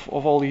flavor of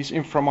all these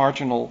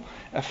inframarginal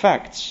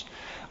effects.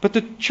 But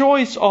the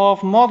choice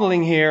of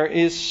modeling here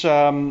is,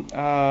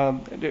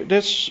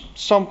 there's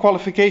some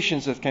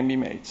qualifications that can be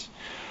made.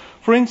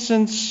 For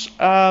instance,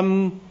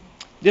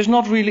 there's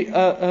not really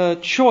a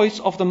choice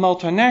of the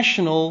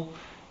multinational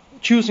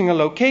choosing a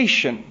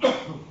location,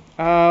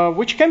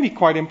 which can be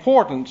quite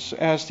important,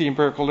 as the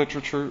empirical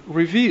literature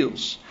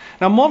reveals.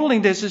 Now,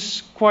 modeling this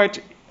is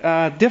quite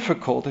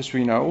difficult, as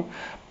we know,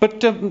 but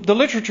the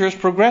literature is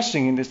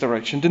progressing in this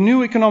direction. The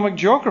new economic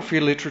geography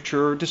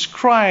literature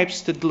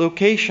describes the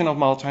location of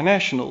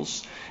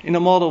multinationals in a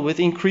model with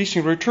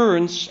increasing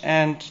returns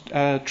and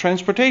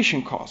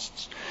transportation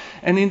costs.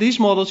 And in these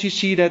models, you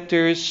see that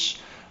there's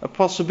a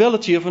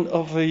possibility of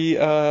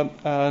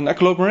an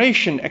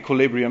agglomeration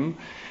equilibrium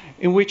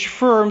in which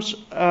firms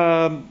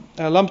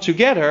lumped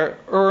together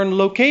earn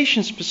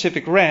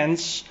location-specific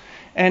rents,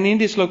 and in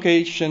this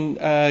location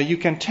you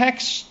can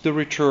tax the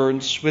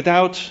returns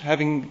without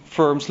having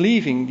firms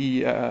leaving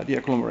the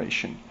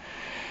agglomeration.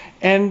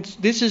 And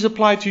this is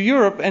applied to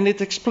Europe, and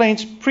it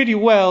explains pretty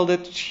well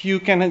that you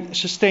can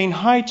sustain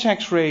high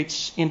tax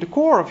rates in the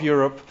core of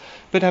Europe,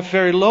 but have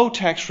very low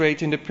tax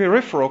rate in the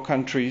peripheral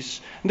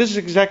countries. And this is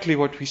exactly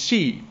what we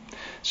see.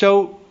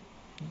 So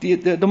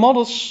the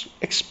models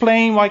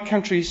explain why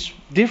countries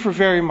differ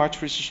very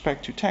much with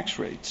respect to tax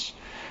rates.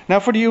 Now,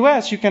 for the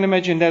US, you can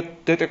imagine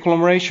that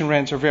agglomeration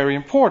rents are very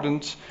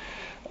important,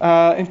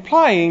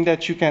 implying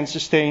that you can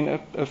sustain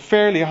a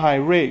fairly high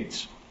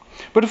rate.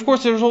 But of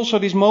course, there's also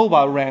these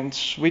mobile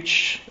rents,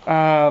 which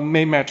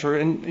may matter,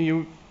 and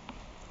you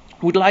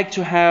would like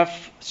to have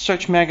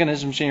such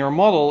mechanisms in your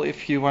model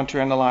if you want to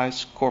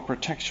analyze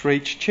corporate tax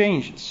rate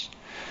changes.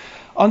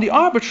 On the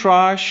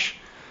arbitrage,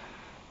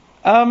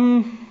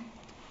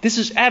 this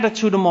is added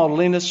to the model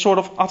in a sort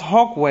of ad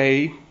hoc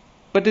way,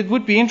 but it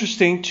would be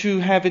interesting to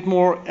have it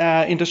more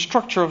in the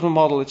structure of the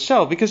model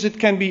itself, because it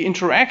can be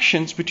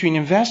interactions between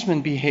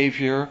investment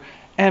behavior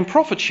and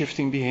profit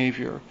shifting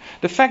behavior.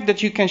 The fact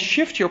that you can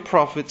shift your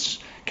profits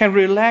can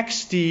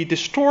relax the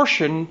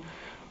distortion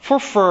for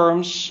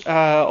firms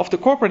of the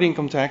corporate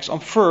income tax on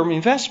firm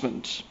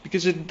investment,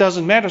 because it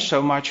doesn't matter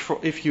so much for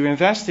if you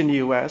invest in the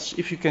US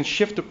if you can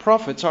shift the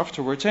profits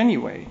afterwards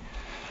anyway.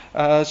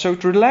 So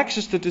it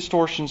relaxes the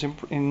distortions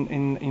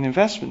in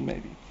investment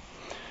maybe.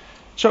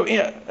 So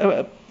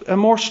a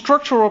more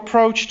structural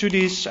approach to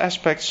these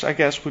aspects, I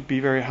guess, would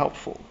be very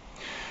helpful.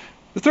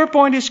 The third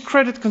point is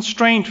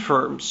credit-constrained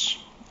firms.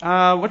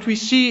 What we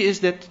see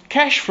is that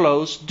cash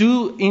flows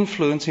do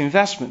influence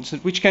investments,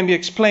 which can be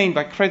explained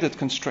by credit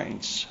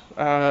constraints.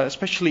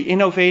 Especially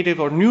innovative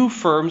or new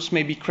firms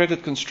may be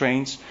credit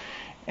constraints,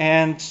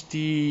 and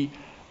the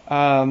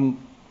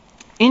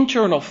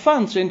internal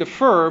funds in the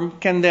firm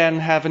can then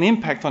have an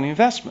impact on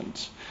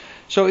investment.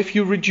 So if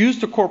you reduce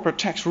the corporate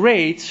tax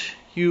rate,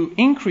 you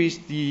increase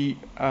the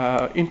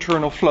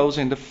internal flows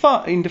in the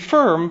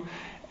firm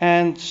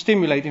and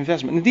stimulate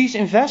investment. And these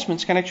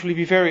investments can actually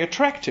be very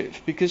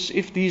attractive, because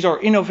if these are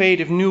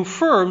innovative new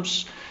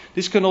firms,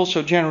 this can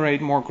also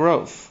generate more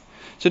growth.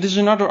 So this is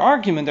another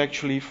argument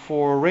actually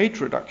for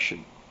rate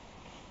reduction.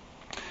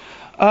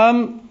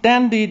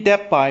 Then the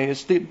debt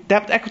bias. The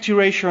debt equity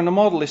ratio in the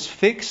model is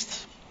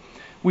fixed.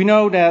 We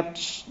know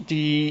that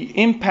the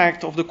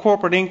impact of the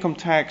corporate income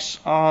tax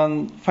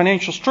on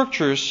financial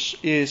structures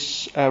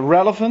is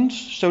relevant.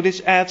 So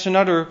this adds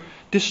another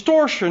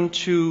distortion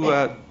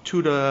to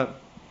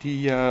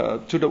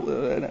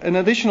an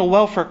additional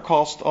welfare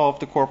cost of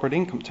the corporate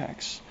income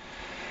tax.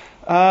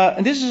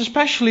 And this is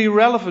especially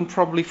relevant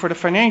probably for the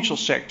financial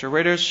sector,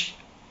 where there's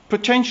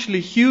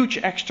potentially huge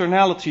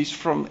externalities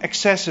from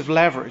excessive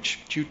leverage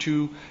due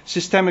to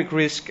systemic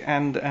risk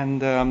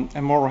and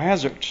moral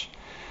hazards.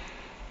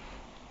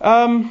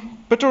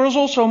 But there is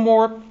also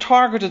more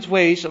targeted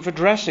ways of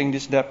addressing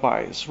this debt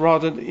bias.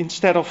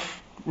 Instead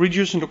of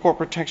reducing the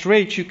corporate tax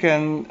rate, you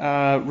can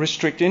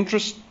restrict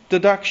interest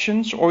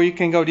deductions, or you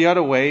can go the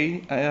other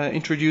way,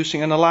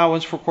 introducing an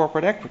allowance for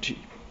corporate equity,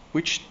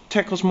 which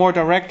tackles more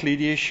directly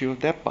the issue of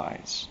debt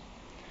bias.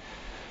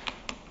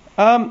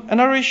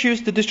 Another issue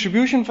is the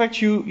distribution. In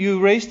fact, you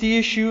raised the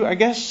issue. I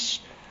guess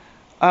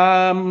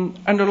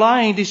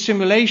underlying these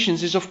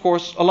simulations is, of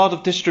course, a lot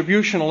of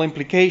distributional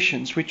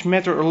implications, which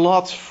matter a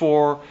lot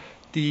for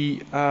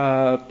the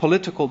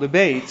political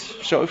debate.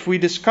 So if we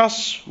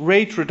discuss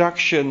rate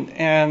reduction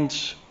and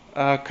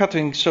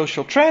cutting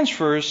social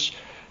transfers,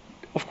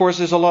 of course,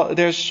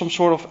 there's some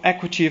sort of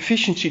equity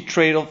efficiency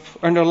trade-off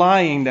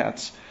underlying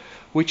that,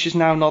 which is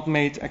now not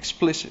made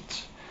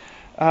explicit.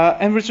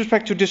 And with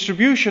respect to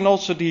distribution,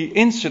 also the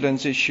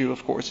incidence issue,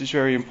 of course, is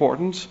very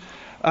important.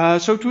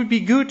 So it would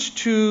be good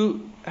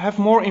to have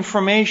more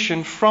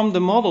information from the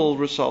model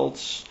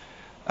results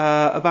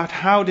about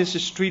how this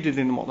is treated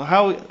in the model.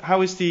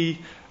 How is the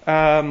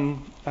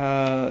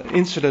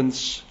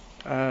incidence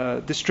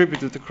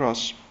distributed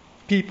across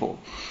people?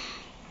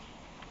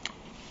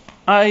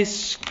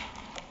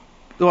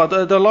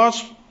 The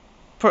last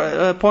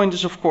point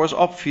is, of course,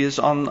 obvious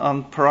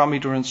on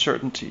parameter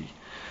uncertainty.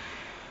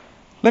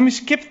 Let me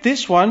skip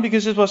this one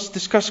because it was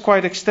discussed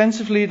quite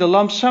extensively. The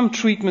lump sum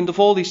treatment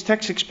of all these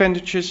tax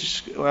expenditures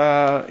is,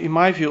 in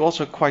my view,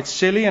 also quite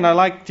silly, and I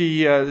like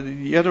the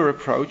other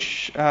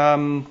approach.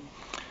 Let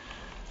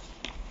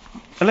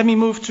me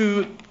move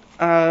to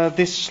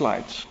this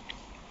slide.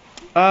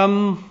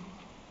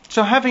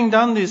 So having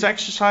done this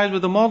exercise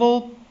with the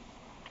model,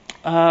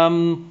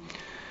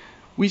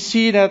 we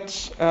see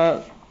that,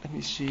 let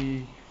me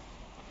see.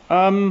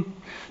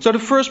 So the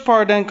first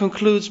part then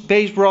concludes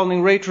base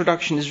broadening rate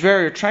reduction is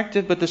very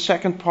attractive, but the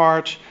second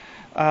part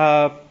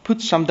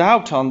puts some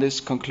doubt on this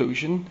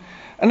conclusion.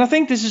 And I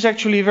think this is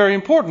actually a very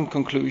important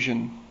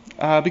conclusion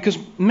because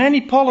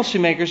many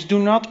policymakers do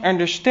not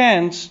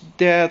understand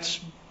that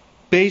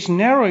base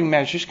narrowing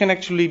measures can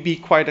actually be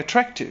quite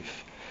attractive.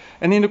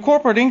 And in the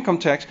corporate income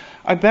tax,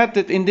 I bet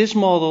that in this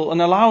model,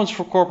 an allowance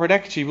for corporate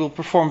equity will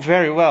perform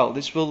very well.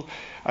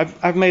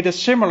 I've made a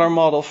similar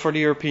model for the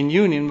European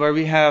Union where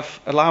we have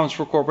allowance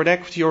for corporate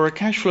equity or a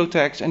cash flow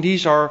tax, and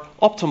these are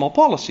optimal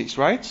policies,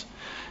 right?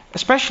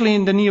 Especially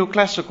in the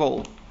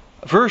neoclassical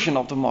version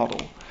of the model.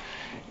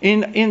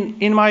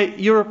 In my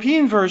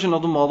European version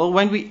of the model,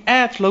 when we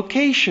add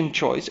location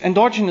choice,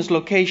 endogenous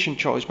location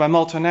choice by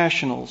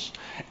multinationals,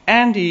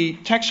 and the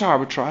tax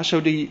arbitrage, so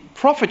the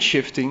profit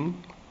shifting,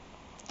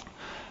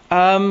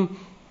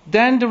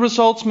 then the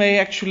results may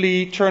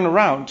actually turn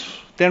around.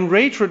 Then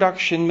rate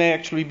reduction may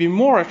actually be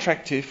more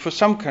attractive for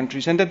some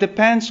countries, and that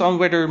depends on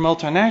whether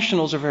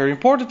multinationals are very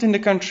important in the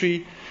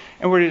country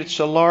and whether it's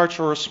a large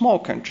or a small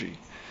country.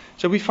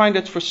 So we find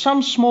that for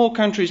some small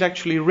countries,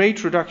 actually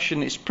rate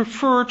reduction is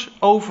preferred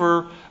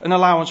over an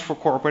allowance for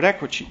corporate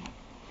equity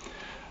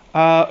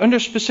under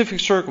specific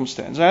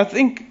circumstances. I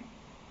think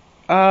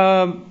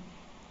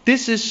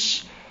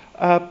this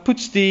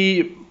puts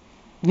the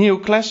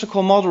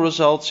neoclassical model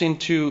results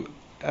into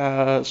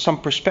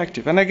some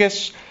perspective. And I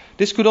guess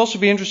this could also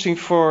be interesting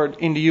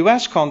in the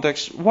US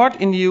context.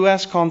 What in the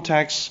US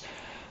context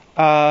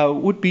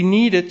would be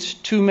needed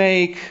to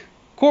make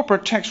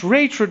corporate tax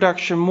rate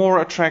reduction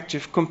more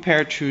attractive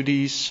compared to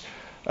these,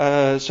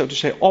 so to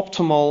say,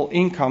 optimal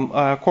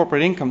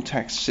corporate income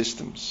tax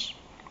systems?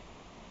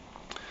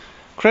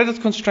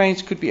 Credit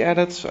constraints could be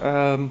added.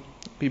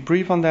 Be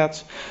brief on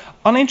that.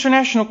 On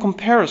international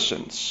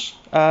comparisons,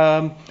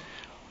 a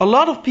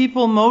lot of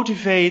people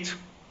motivate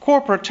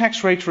corporate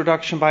tax rate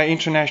reduction by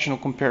international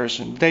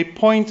comparison. They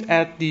point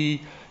at the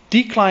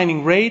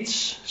declining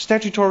rates,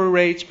 statutory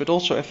rates, but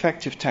also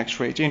effective tax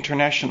rates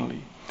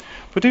internationally.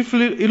 But if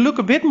you look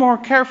a bit more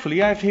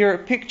carefully, I have here a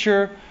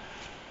picture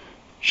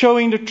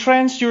showing the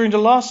trends during the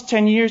last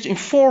 10 years in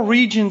 4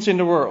 regions in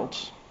the world.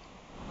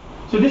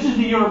 So this is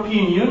the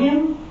European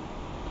Union.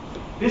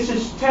 This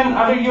is 10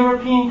 other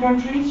European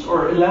countries,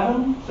 or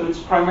 11, so it's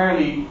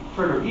primarily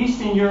further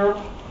east in Europe.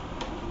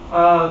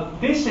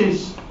 This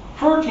is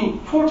 14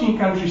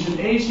 countries in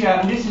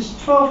Asia, and this is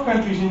 12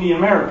 countries in the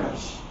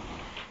Americas.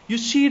 You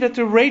see that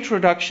the rate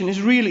reduction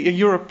is really a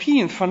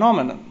European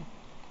phenomenon.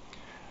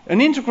 An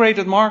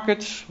integrated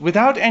market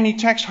without any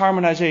tax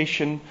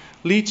harmonization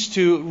leads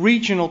to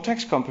regional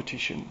tax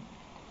competition.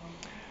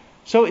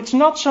 So it's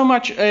not so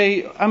much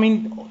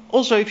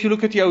also if you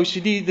look at the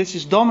OECD, this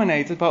is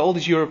dominated by all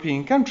these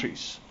European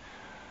countries.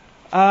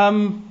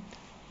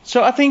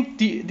 So I think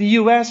the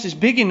US is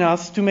big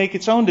enough to make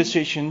its own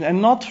decision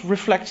and not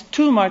reflect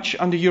too much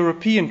on the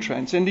European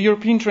trends. And the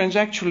European trends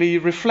actually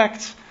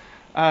reflect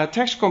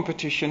tax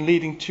competition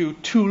leading to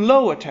too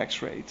low a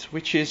tax rate,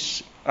 which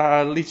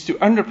leads to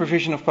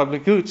under-provision of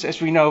public goods,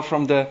 as we know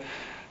from the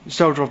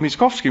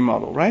Zodorov-Miskovsky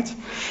model, right?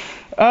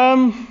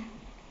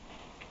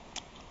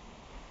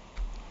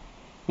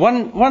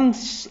 One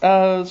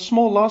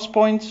small last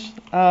point.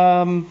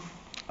 Oh,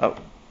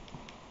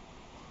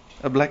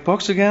 a black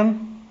box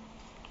again.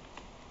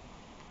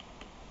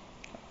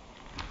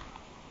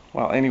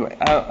 Well, anyway,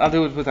 I'll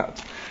do it without.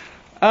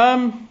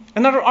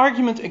 Another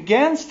argument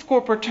against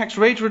corporate tax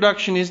rate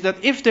reduction is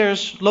that if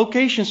there's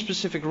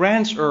location-specific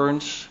rents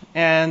earned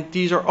and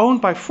these are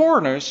owned by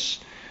foreigners,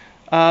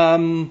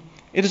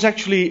 it is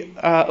actually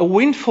a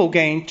windfall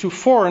gain to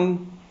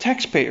foreign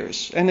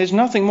taxpayers. And there's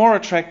nothing more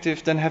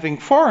attractive than having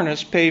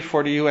foreigners pay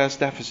for the US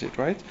deficit,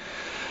 right?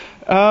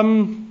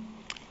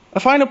 A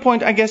final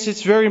point, I guess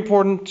it's very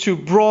important to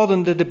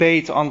broaden the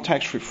debate on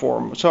tax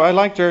reform. So I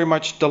like very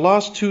much the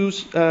last two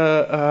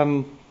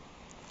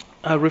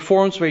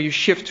reforms where you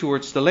shift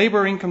towards the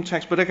labor income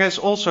tax, but I guess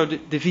also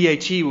the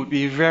VAT would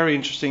be a very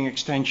interesting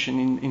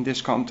extension in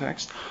this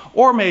context.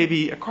 Or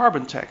maybe a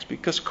carbon tax,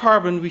 because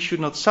carbon we should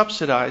not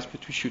subsidize,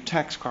 but we should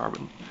tax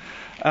carbon.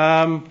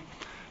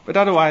 But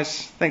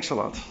otherwise, thanks a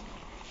lot.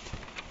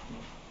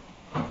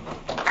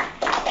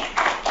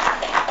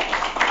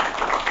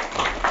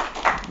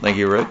 Thank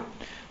you, Rick.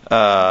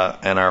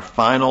 And our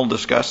final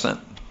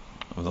discussant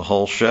of the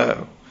whole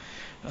show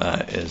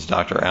is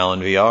Dr.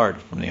 Alan Viard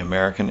from the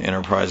American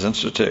Enterprise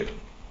Institute.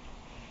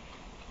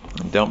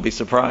 And don't be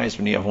surprised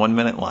when you have 1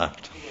 minute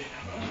left.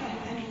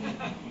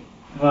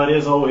 Well, it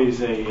is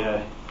always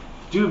a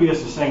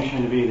dubious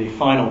distinction to be the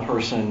final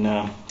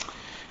person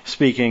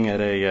speaking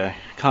at a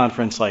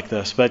conference like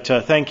this. But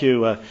thank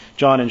you,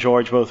 John and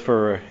George, both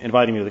for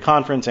inviting me to the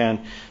conference and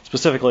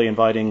specifically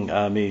inviting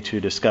me to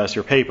discuss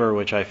your paper,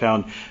 which I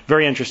found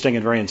very interesting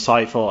and very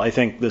insightful. I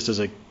think this is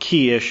a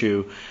key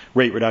issue,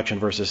 rate reduction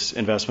versus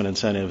investment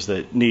incentives,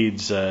 that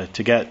needs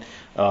to get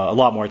a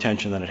lot more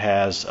attention than it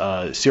has,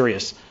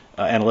 serious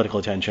analytical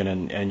attention,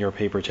 and your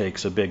paper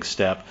takes a big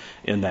step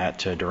in that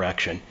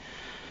direction.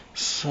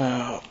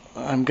 So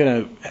I'm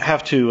going to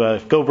have to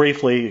go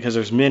briefly because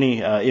there's many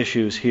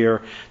issues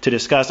here to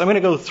discuss. I'm going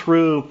to go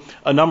through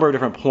a number of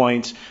different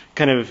points,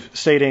 kind of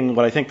stating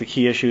what I think the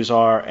key issues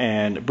are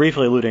and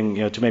briefly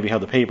alluding to maybe how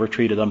the paper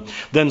treated them,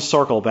 then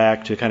circle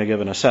back to kind of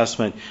give an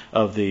assessment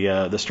of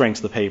the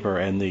strengths of the paper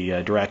and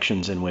the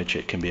directions in which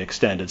it can be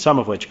extended, some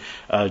of which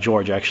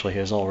George actually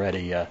has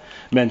already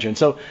mentioned.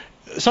 So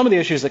some of the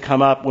issues that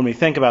come up when we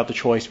think about the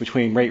choice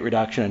between rate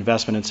reduction and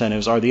investment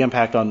incentives are the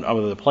impact on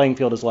whether the playing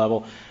field is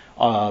level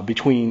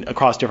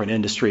across different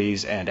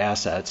industries and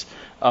assets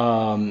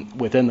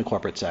within the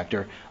corporate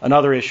sector.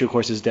 Another issue, of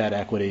course, is debt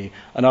equity.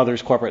 Another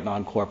is corporate,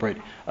 non-corporate.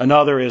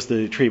 Another is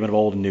the treatment of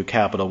old and new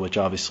capital, which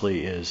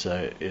obviously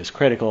is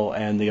critical,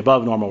 and the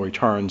above normal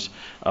returns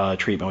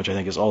treatment, which I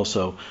think is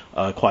also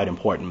quite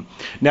important.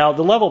 Now,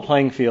 the level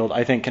playing field,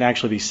 I think, can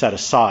actually be set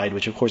aside,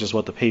 which of course is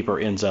what the paper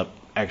ends up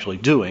actually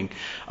doing.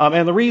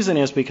 And the reason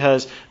is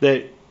because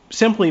that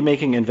simply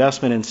making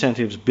investment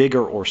incentives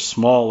bigger or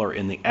smaller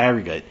in the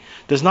aggregate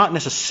does not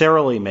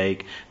necessarily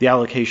make the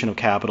allocation of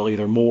capital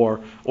either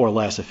more or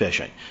less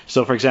efficient.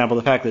 So, for example,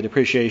 the fact that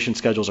depreciation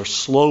schedules are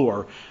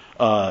slower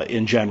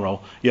in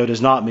general,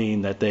 does not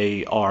mean that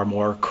they are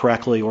more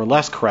correctly or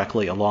less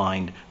correctly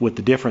aligned with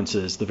the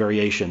differences, the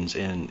variations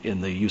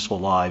in the useful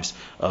lives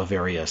of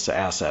various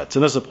assets.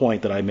 And this is a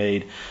point that I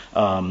made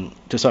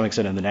to some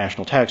extent in the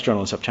National Tax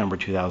Journal in September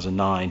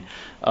 2009.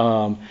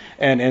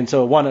 And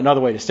so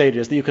another way to state it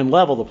is that you can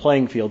level the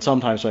playing field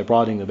sometimes by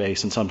broadening the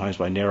base and sometimes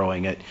by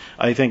narrowing it.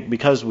 I think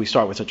because we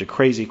start with such a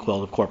crazy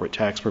quilt of corporate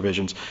tax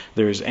provisions,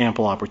 there's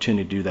ample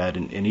opportunity to do that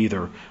in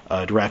either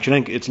direction. I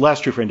think it's less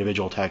true for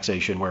individual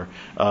taxation, where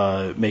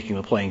making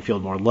the playing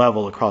field more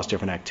level across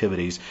different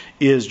activities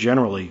is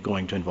generally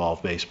going to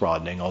involve base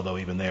broadening, although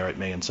even there it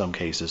may in some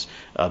cases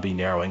be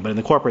narrowing. But in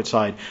the corporate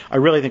side, I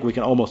really think we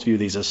can almost view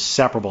these as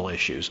separable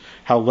issues,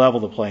 how level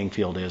the playing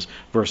field is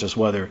versus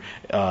whether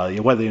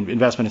the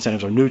investment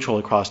incentives are neutral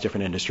across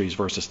different industries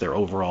versus their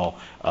overall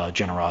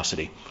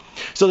generosity.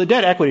 So the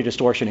debt equity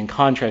distortion, in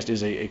contrast,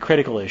 is a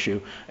critical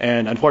issue,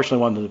 and unfortunately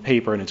one that the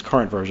paper in its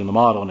current version, the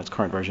model in its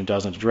current version,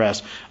 doesn't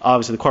address.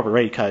 Obviously, the corporate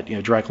rate cut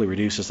directly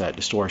reduces that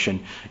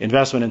distortion.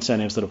 Investment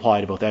incentives that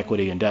apply to both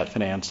equity and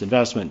debt-financed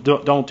investment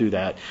don't do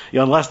that,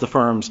 unless the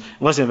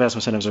investment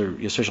incentives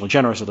are sufficiently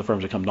generous that the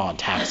firms become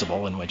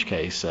non-taxable, in which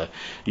case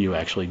you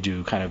actually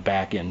do kind of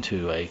back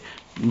into a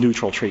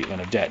neutral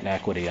treatment of debt and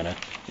equity in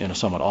a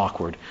somewhat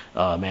awkward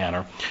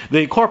manner.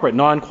 The corporate,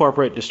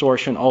 non-corporate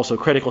distortion also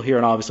critical here,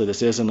 and obviously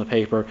this is in the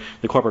paper.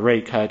 The corporate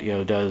rate cut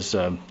does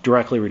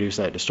directly reduce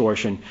that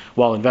distortion,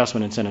 while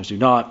investment incentives do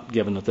not,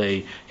 given that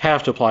they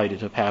have to apply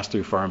to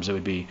pass-through firms. It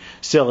would be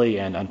silly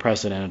and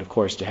unprecedented, of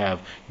course, to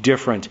have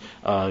different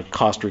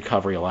cost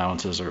recovery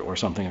allowances or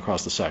something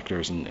across the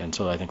sectors, and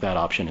so I think that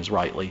option is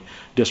rightly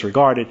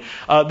disregarded.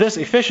 This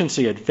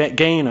efficiency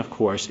gain, of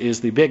course,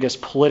 is the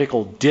biggest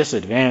political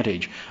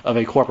disadvantage of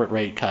a corporate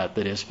rate cut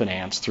that is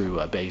financed through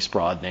base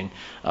broadening,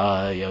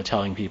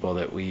 telling people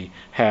that we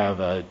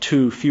have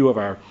too few of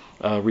our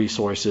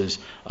resources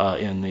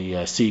in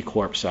the C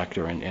Corp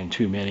sector and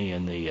too many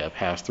in the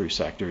pass-through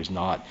sector is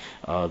not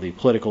the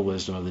political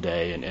wisdom of the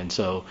day. And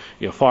so,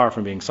 far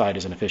from being cited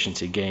as an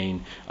efficiency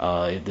gain,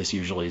 this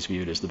usually is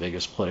viewed as the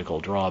biggest political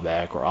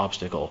drawback or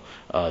obstacle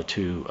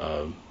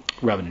to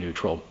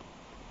revenue-neutral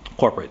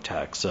corporate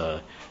tax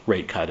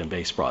rate cut and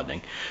base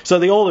broadening. So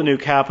the old and new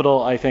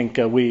capital, I think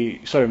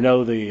we sort of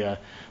know the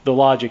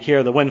logic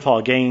here. The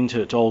windfall gain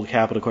to old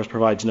capital, of course,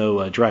 provides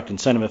no direct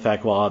incentive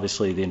effect, while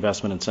obviously the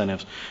investment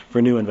incentives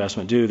for new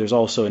investment do. There's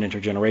also an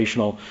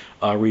intergenerational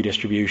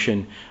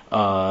redistribution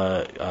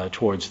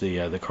towards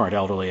the current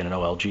elderly in an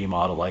OLG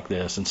model like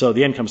this. And so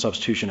the income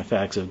substitution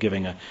effects of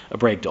giving a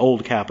break to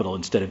old capital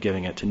instead of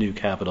giving it to new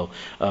capital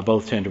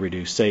both tend to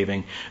reduce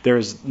saving.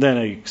 There's then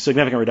a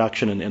significant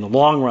reduction in the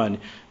long run,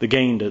 the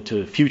gain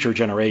to future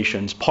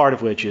generations, part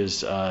of which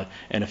is there's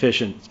an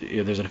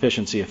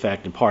efficiency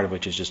effect, and part of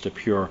which is just a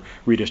pure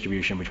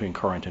redistribution between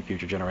current and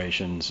future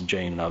generations.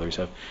 Jane and others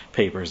have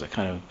papers that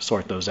kind of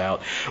sort those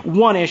out.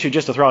 One issue,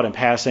 just to throw out in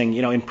passing,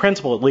 in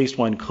principle at least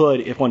one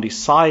could, if one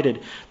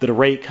decided that a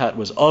rate cut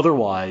was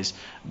otherwise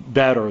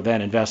better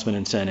than investment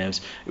incentives,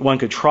 one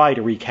could try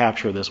to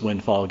recapture this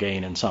windfall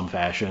gain in some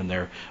fashion.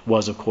 There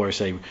was, of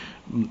course, a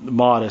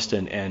modest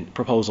and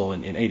proposal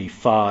in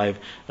 85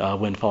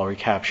 windfall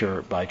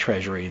recapture by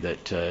Treasury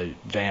that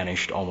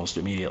vanished almost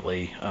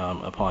immediately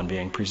upon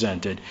being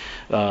presented.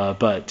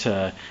 But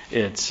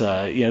it's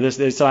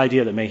an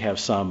idea that may have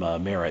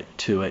some merit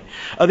to it.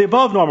 The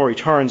above normal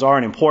returns are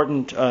an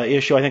important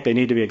issue. I think they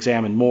need to be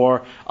examined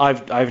more.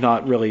 I've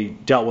not really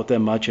dealt with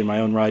them much in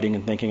my own writing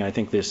and thinking. I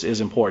think this is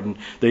important.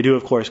 They do,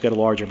 of course, get a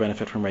larger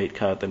benefit from rate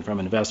cut than from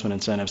investment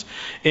incentives.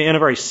 In a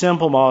very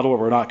simple model where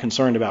we're not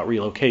concerned about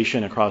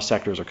relocation across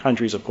sectors or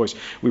countries, of course,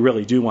 we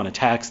really do want to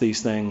tax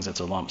these things.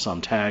 It's a lump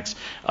sum tax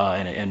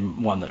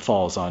and one that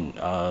falls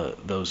on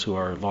those who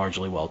are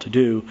largely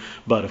well-to-do.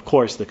 But, of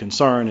course, the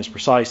concern is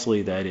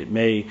precisely that it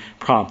may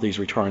prompt these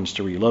returns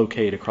to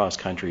relocate across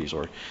countries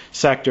or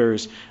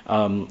sectors.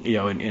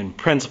 In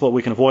principle,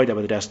 we can avoid that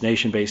with a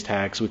destination-based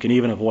tax. We can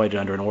even avoid it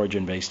under an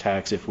origin-based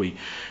tax if we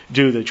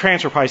do the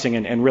transfer pricing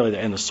and really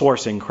the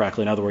sourcing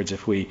correctly. In other words,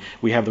 if we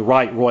have the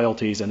right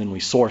royalties and then we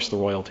source the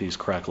royalties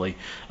correctly,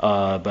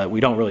 but we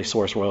don't really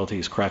source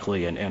royalties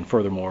correctly, and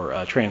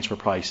furthermore, transfer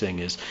pricing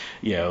is,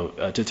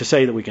 to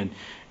say that we can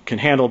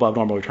handle above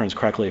normal returns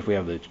correctly if we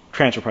have the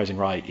transfer pricing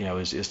right,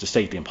 is to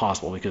state the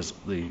impossible, because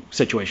the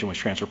situation which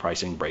transfer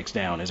pricing breaks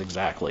down is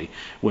exactly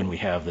when we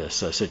have this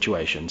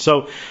situation.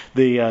 So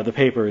the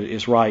paper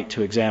is right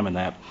to examine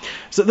that.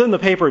 So then the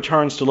paper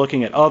turns to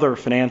looking at other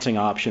financing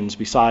options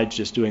besides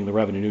just doing the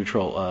revenue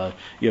neutral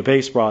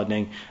base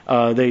broadening.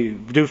 They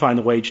do find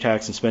the wage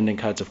tax and spending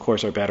cuts, of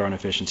course, are better on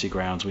efficiency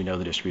grounds. We know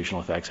the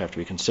distributional effects have to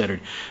be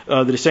considered.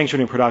 The distinction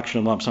between production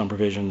and lump sum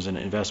provisions and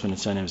investment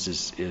incentives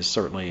is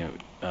certainly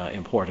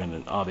important,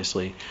 and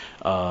obviously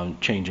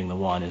changing the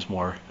one is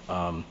more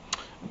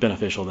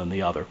beneficial than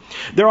the other.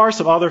 There are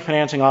some other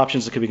financing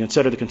options that could be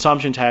considered. The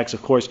consumption tax,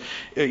 of course,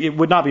 it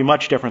would not be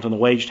much different than the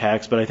wage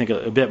tax, but I think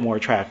a bit more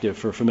attractive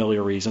for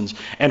familiar reasons.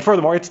 And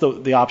furthermore, it's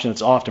the option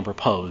that's often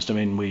proposed. I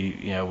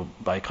mean,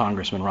 by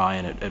Congressman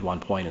Ryan at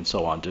one point and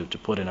so on, to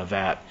put in a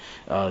VAT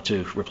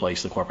to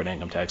replace the corporate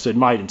income tax. So it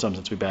might, in some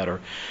sense, be better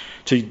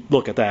to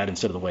look at that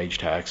instead of the wage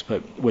tax,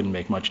 but wouldn't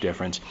make much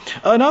difference.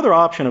 Another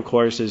option, of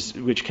course,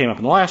 which came up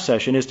in the last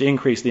session, is to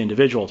increase the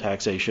individual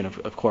taxation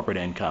of corporate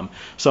income.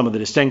 Some of the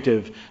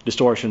distinctive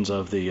distortions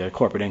of the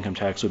corporate income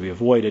tax would be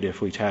avoided if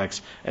we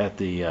tax at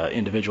the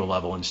individual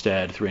level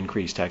instead, through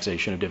increased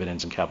taxation of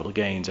dividends and capital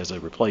gains as a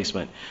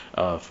replacement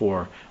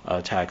for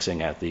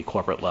taxing at the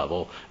corporate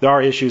level. There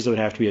are issues that would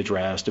have to be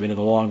addressed. I mean, in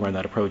the long run,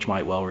 that approach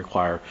might well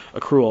require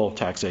accrual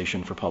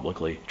taxation for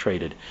publicly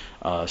traded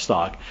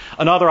stock.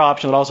 Another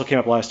option that also came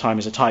up last time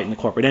is to tighten the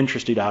corporate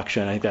interest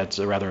deduction. I think that's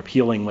a rather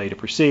appealing way to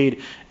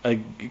proceed.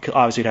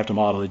 Obviously, you'd have to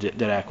model the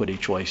debt equity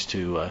choice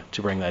to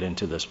bring that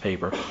into this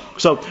paper.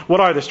 So what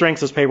are the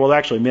strengths of this paper? Well,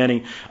 actually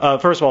many.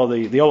 First of all,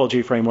 the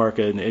OLG framework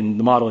and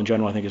the model in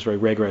general I think is very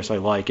rigorous. I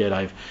like it.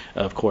 I've,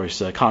 of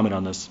course, commented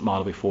on this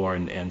model before,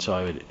 and so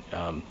I would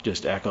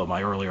just echo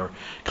my earlier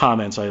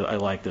comments. I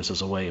like this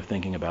as a way of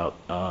thinking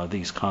about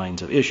these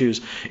kinds of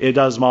issues. It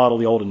does model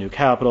the old and new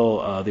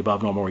capital, the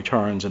above normal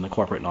returns, and the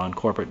corporate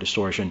non-corporate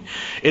distortion.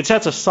 It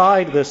sets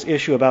aside this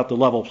issue about the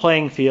level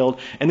playing field,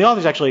 and the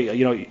authors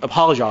actually,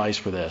 apologize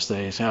for this.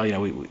 They say,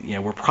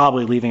 we're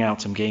probably leaving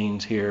out some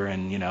gains here,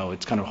 and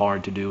it's kind of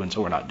hard to do, and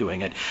so we're not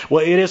doing it.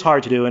 Well, it is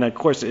hard to do, and of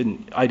course,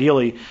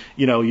 ideally,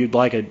 you'd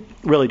like a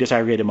really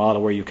disaggregated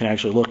model where you can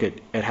actually look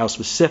at how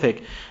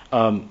specific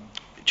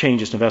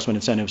changes to investment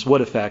incentives would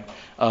affect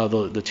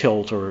the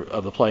tilt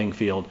of the playing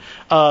field.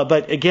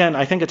 But again,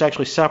 I think it's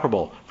actually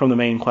separable from the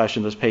main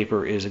question this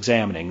paper is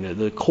examining.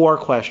 The core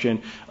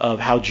question of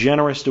how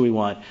generous do we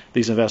want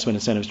these investment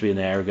incentives to be in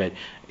the aggregate,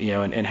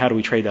 and how do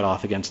we trade that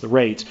off against the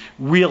rates,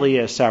 really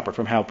is separate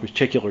from how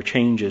particular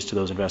changes to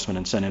those investment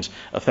incentives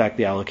affect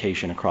the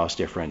allocation across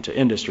different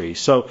industries.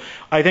 So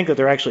I think that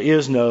there actually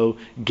is no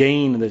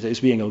gain that is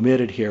being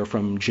omitted here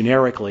from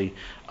generically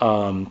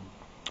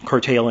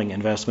curtailing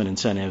investment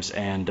incentives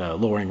and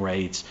lowering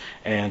rates.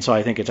 And so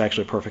I think it's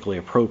actually perfectly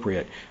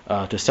appropriate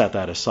to set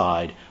that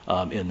aside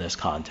in this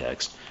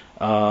context.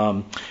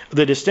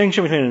 The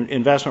distinction between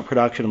investment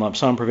production and lump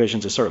sum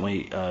provisions is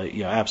certainly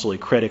absolutely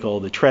critical.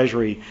 The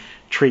Treasury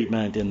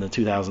treatment in the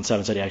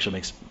 2007 study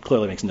actually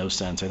clearly makes no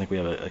sense. I think we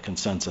have a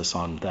consensus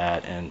on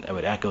that, and I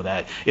would echo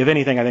that. If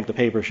anything, I think the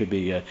paper should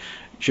be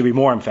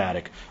more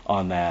emphatic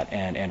on that,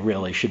 and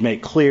really should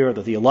make clear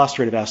that the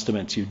illustrative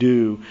estimates you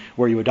do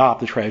where you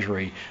adopt the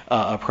Treasury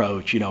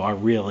approach, are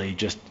really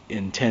just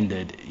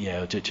intended,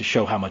 to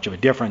show how much of a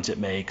difference it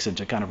makes and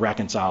to kind of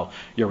reconcile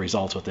your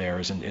results with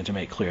theirs, and to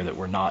make clear that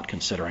we're not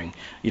considering,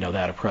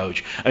 that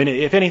approach. I mean,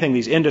 if anything,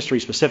 these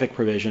industry-specific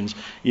provisions,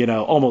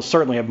 almost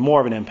certainly have more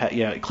of an impact,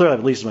 clearly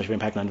have at least as much of an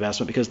impact on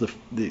investment because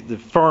the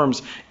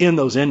firms in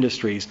those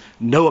industries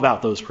know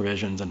about those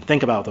provisions and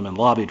think about them and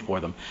lobbied for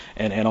them,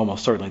 and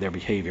almost certainly their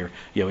behavior,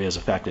 is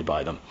affected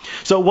by them.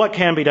 So what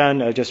can be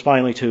done, just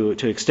finally, to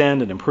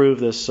extend and improve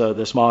this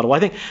model? I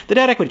think the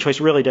debt equity choice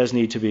really does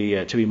need to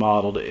be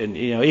modeled, and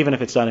even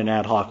if it's done in an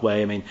ad hoc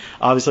way. I mean,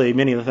 obviously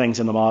many of the things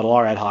in the model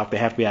are ad hoc. They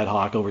have to be ad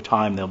hoc. Over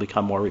time they'll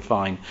become more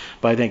refined.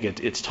 But I think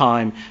it's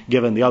time,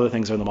 given the other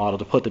things in the model,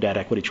 to put the debt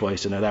equity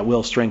choice in there. That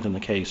will strengthen the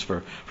case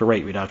for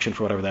rate reduction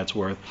for whatever that's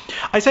worth.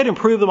 I said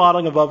improve the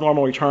modeling of above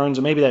normal returns,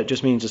 and maybe that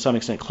just means to some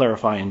extent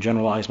clarify and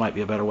generalize might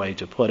be a better way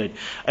to put it.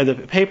 The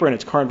paper in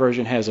its current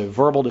version has a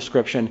verbal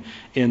description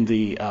in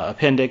the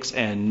appendix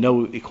and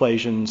no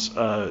equations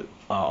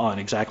on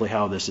exactly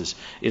how this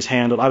is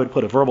handled. I would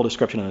put a verbal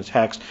description in the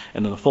text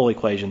and then the full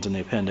equations in the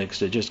appendix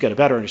to just get a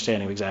better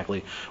understanding of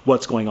exactly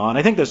what's going on.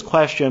 I think this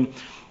question,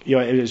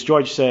 as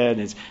George said,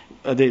 is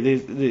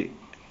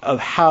of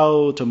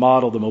how to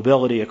model the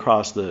mobility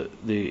across the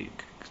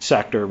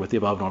sector with the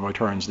above normal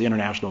returns, the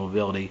international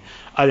mobility.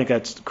 I think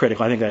that's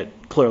critical. I think that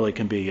clearly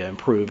can be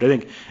improved. I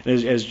think,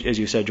 as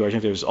you said, George, I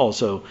think there's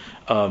also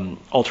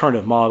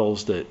alternative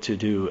models to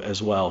do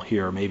as well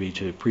here, maybe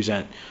to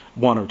present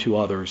one or two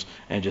others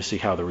and just see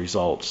how the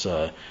results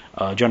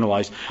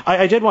generalize.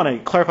 I did want to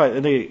clarify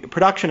the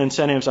production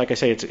incentives. Like I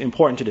say, it's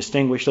important to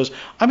distinguish those.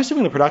 I'm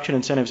assuming the production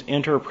incentives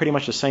enter pretty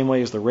much the same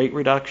way as the rate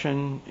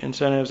reduction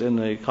incentives in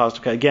the cost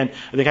of. Again,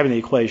 I think having the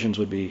equations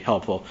would be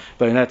helpful,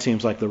 but that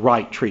seems like the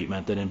right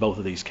treatment. That in both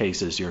of these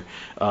cases, you're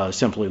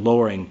simply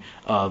lowering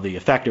the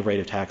effective rate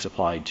of tax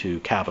applied to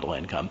capital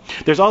income.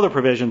 There's other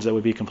provisions that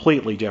would be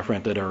completely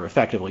different that are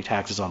effectively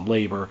taxes on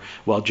labor,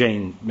 while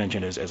Jane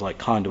mentioned as like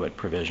conduit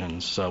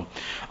provisions. So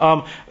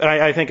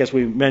I think, as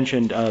we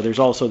mentioned, there's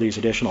also these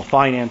additional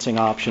financing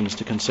options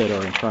to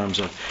consider in terms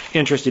of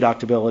interest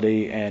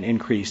deductibility and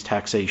increased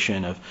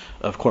taxation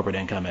of corporate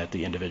income at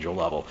the individual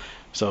level.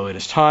 So it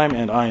is time,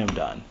 and I am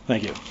done.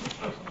 Thank you.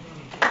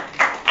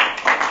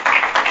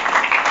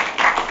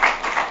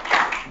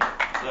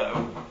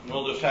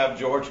 We'll just have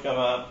George come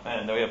up,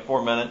 and we have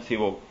 4 minutes. He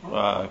will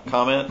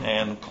comment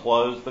and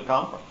close the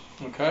conference.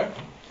 Okay.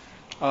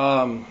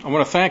 I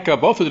want to thank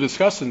both of the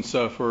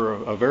discussants for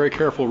a very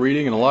careful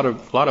reading and a lot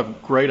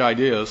of great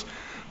ideas.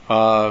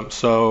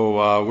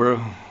 So we'll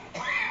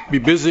be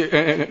busy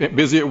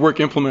at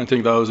work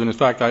implementing those. And in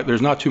fact,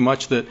 there's not too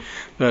much that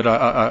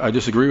I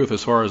disagree with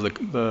as far as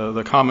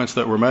the comments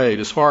that were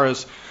made. As far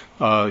as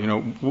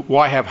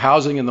why have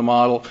housing in the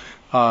model?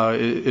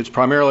 It's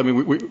primarily, I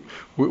mean,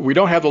 we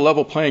don't have the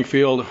level playing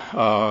field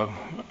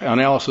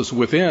analysis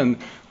within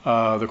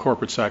the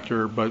corporate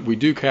sector, but we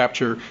do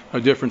capture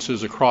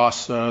differences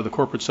across the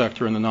corporate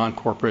sector and the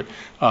non-corporate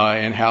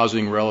and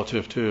housing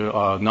relative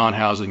to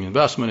non-housing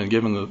investment. And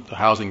given the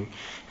housing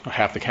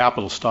half the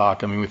capital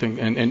stock, I mean, we think,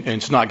 and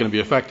it's not going to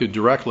be affected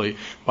directly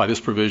by this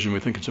provision. We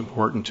think it's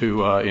important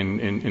to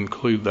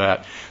include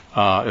that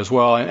as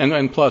well.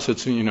 And plus,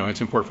 it's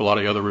important for a lot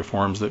of the other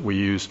reforms that we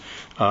use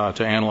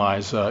to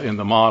analyze in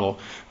the model.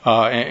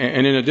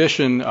 And in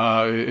addition,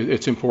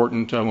 it's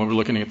important when we're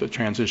looking at the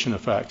transition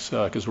effects,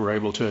 because we're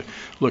able to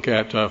look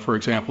at, for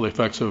example, the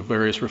effects of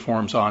various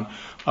reforms on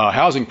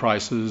housing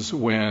prices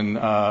when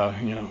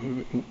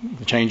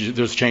there's a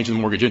change in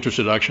the mortgage interest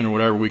deduction or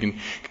whatever. We can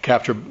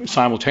capture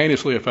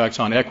simultaneously effects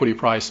on equity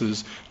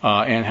prices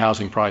and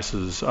housing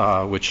prices,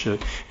 which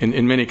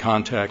in many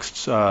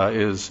contexts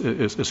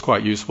is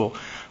quite useful.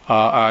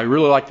 I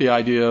really like the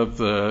idea of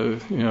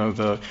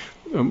the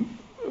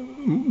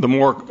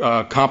more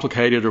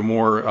complicated or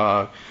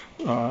more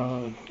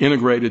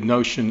integrated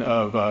notion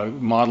of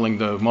modeling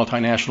the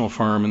multinational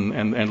firm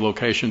and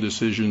location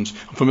decisions.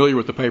 I'm familiar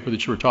with the paper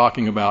that you were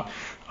talking about,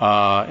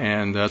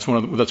 and that's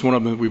one of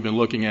them that we've been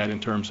looking at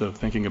in terms of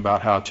thinking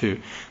about how to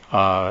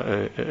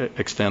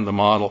extend the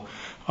model.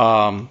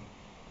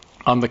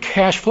 On the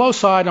cash flow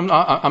side,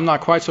 I'm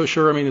not quite so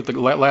sure. I mean, at the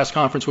last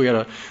conference, we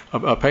had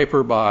a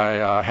paper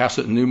by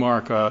Hassett and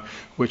Newmark,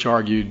 which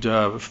argued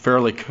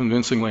fairly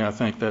convincingly, I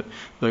think, that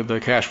the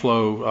cash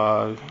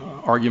flow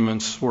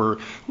arguments were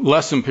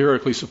less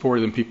empirically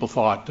supported than people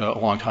thought a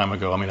long time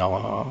ago. I mean,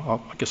 I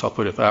guess I'll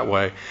put it that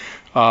way.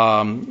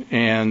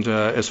 And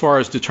as far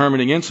as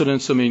determining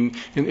incidence, I mean,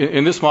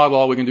 in this model,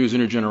 all we can do is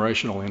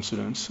intergenerational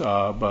incidence.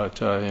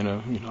 But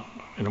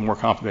in a more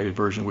complicated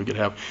version, we could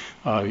have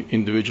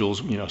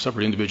individuals,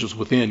 separate individuals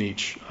within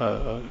each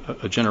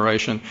a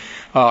generation.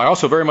 I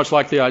also very much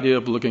like the idea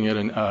of looking at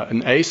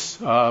an ACE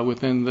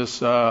within this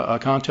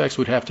context.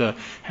 We'd have to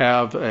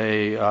have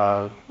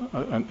an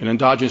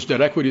endogenous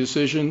debt equity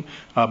decision,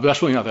 but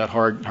that's really not that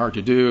hard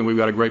to do. And we've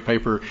got a great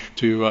paper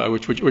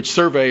which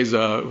surveys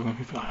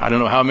I don't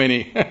know how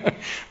many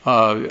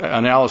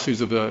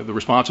analyses of the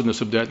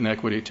responsiveness of debt and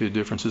equity to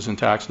differences in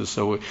taxes.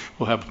 So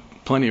we'll have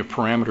plenty of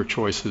parameter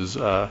choices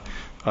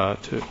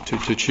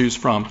to choose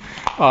from.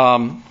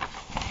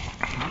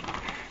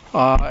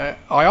 I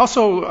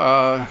also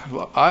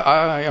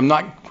I am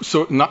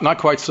not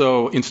quite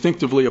so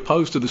instinctively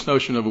opposed to this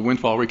notion of a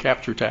windfall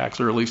recapture tax,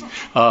 or at least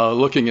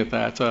looking at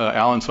that,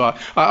 Alan. So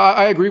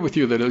I agree with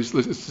you that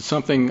it's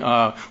something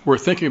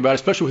worth thinking about,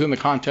 especially within the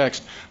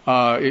context.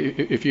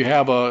 If you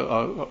have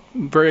a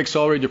very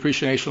accelerated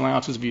depreciation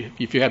allowances,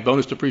 if you had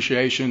bonus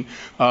depreciation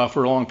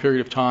for a long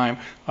period of time,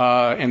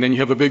 and then you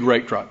have a big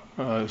rate drop.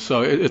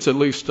 So it's at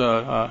least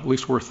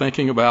worth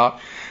thinking about.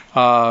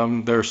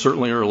 There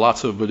certainly are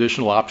lots of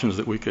additional options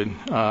that we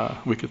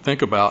could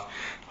think about,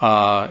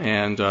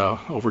 and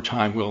over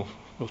time we'll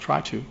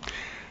try to.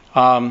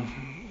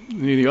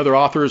 The other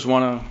authors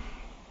want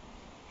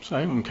to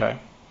say? Okay.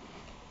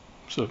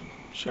 So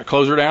should I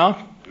close her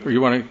down, or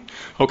you want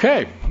to?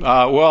 Okay.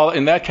 Well,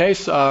 in that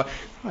case,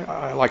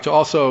 I'd like to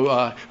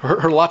also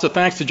lots of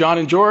thanks to John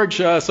and George.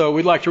 So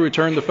we'd like to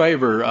return the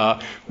favor.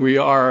 We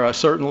are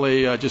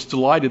certainly just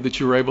delighted that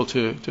you were able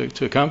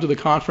to come to the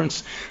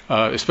conference,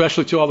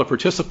 especially to all the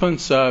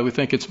participants. We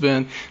think it's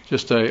been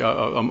just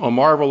a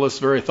marvelous,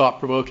 very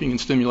thought-provoking and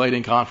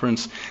stimulating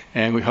conference,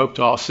 and we hope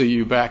to all see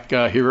you back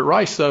here at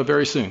Rice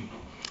very soon.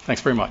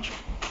 Thanks very much.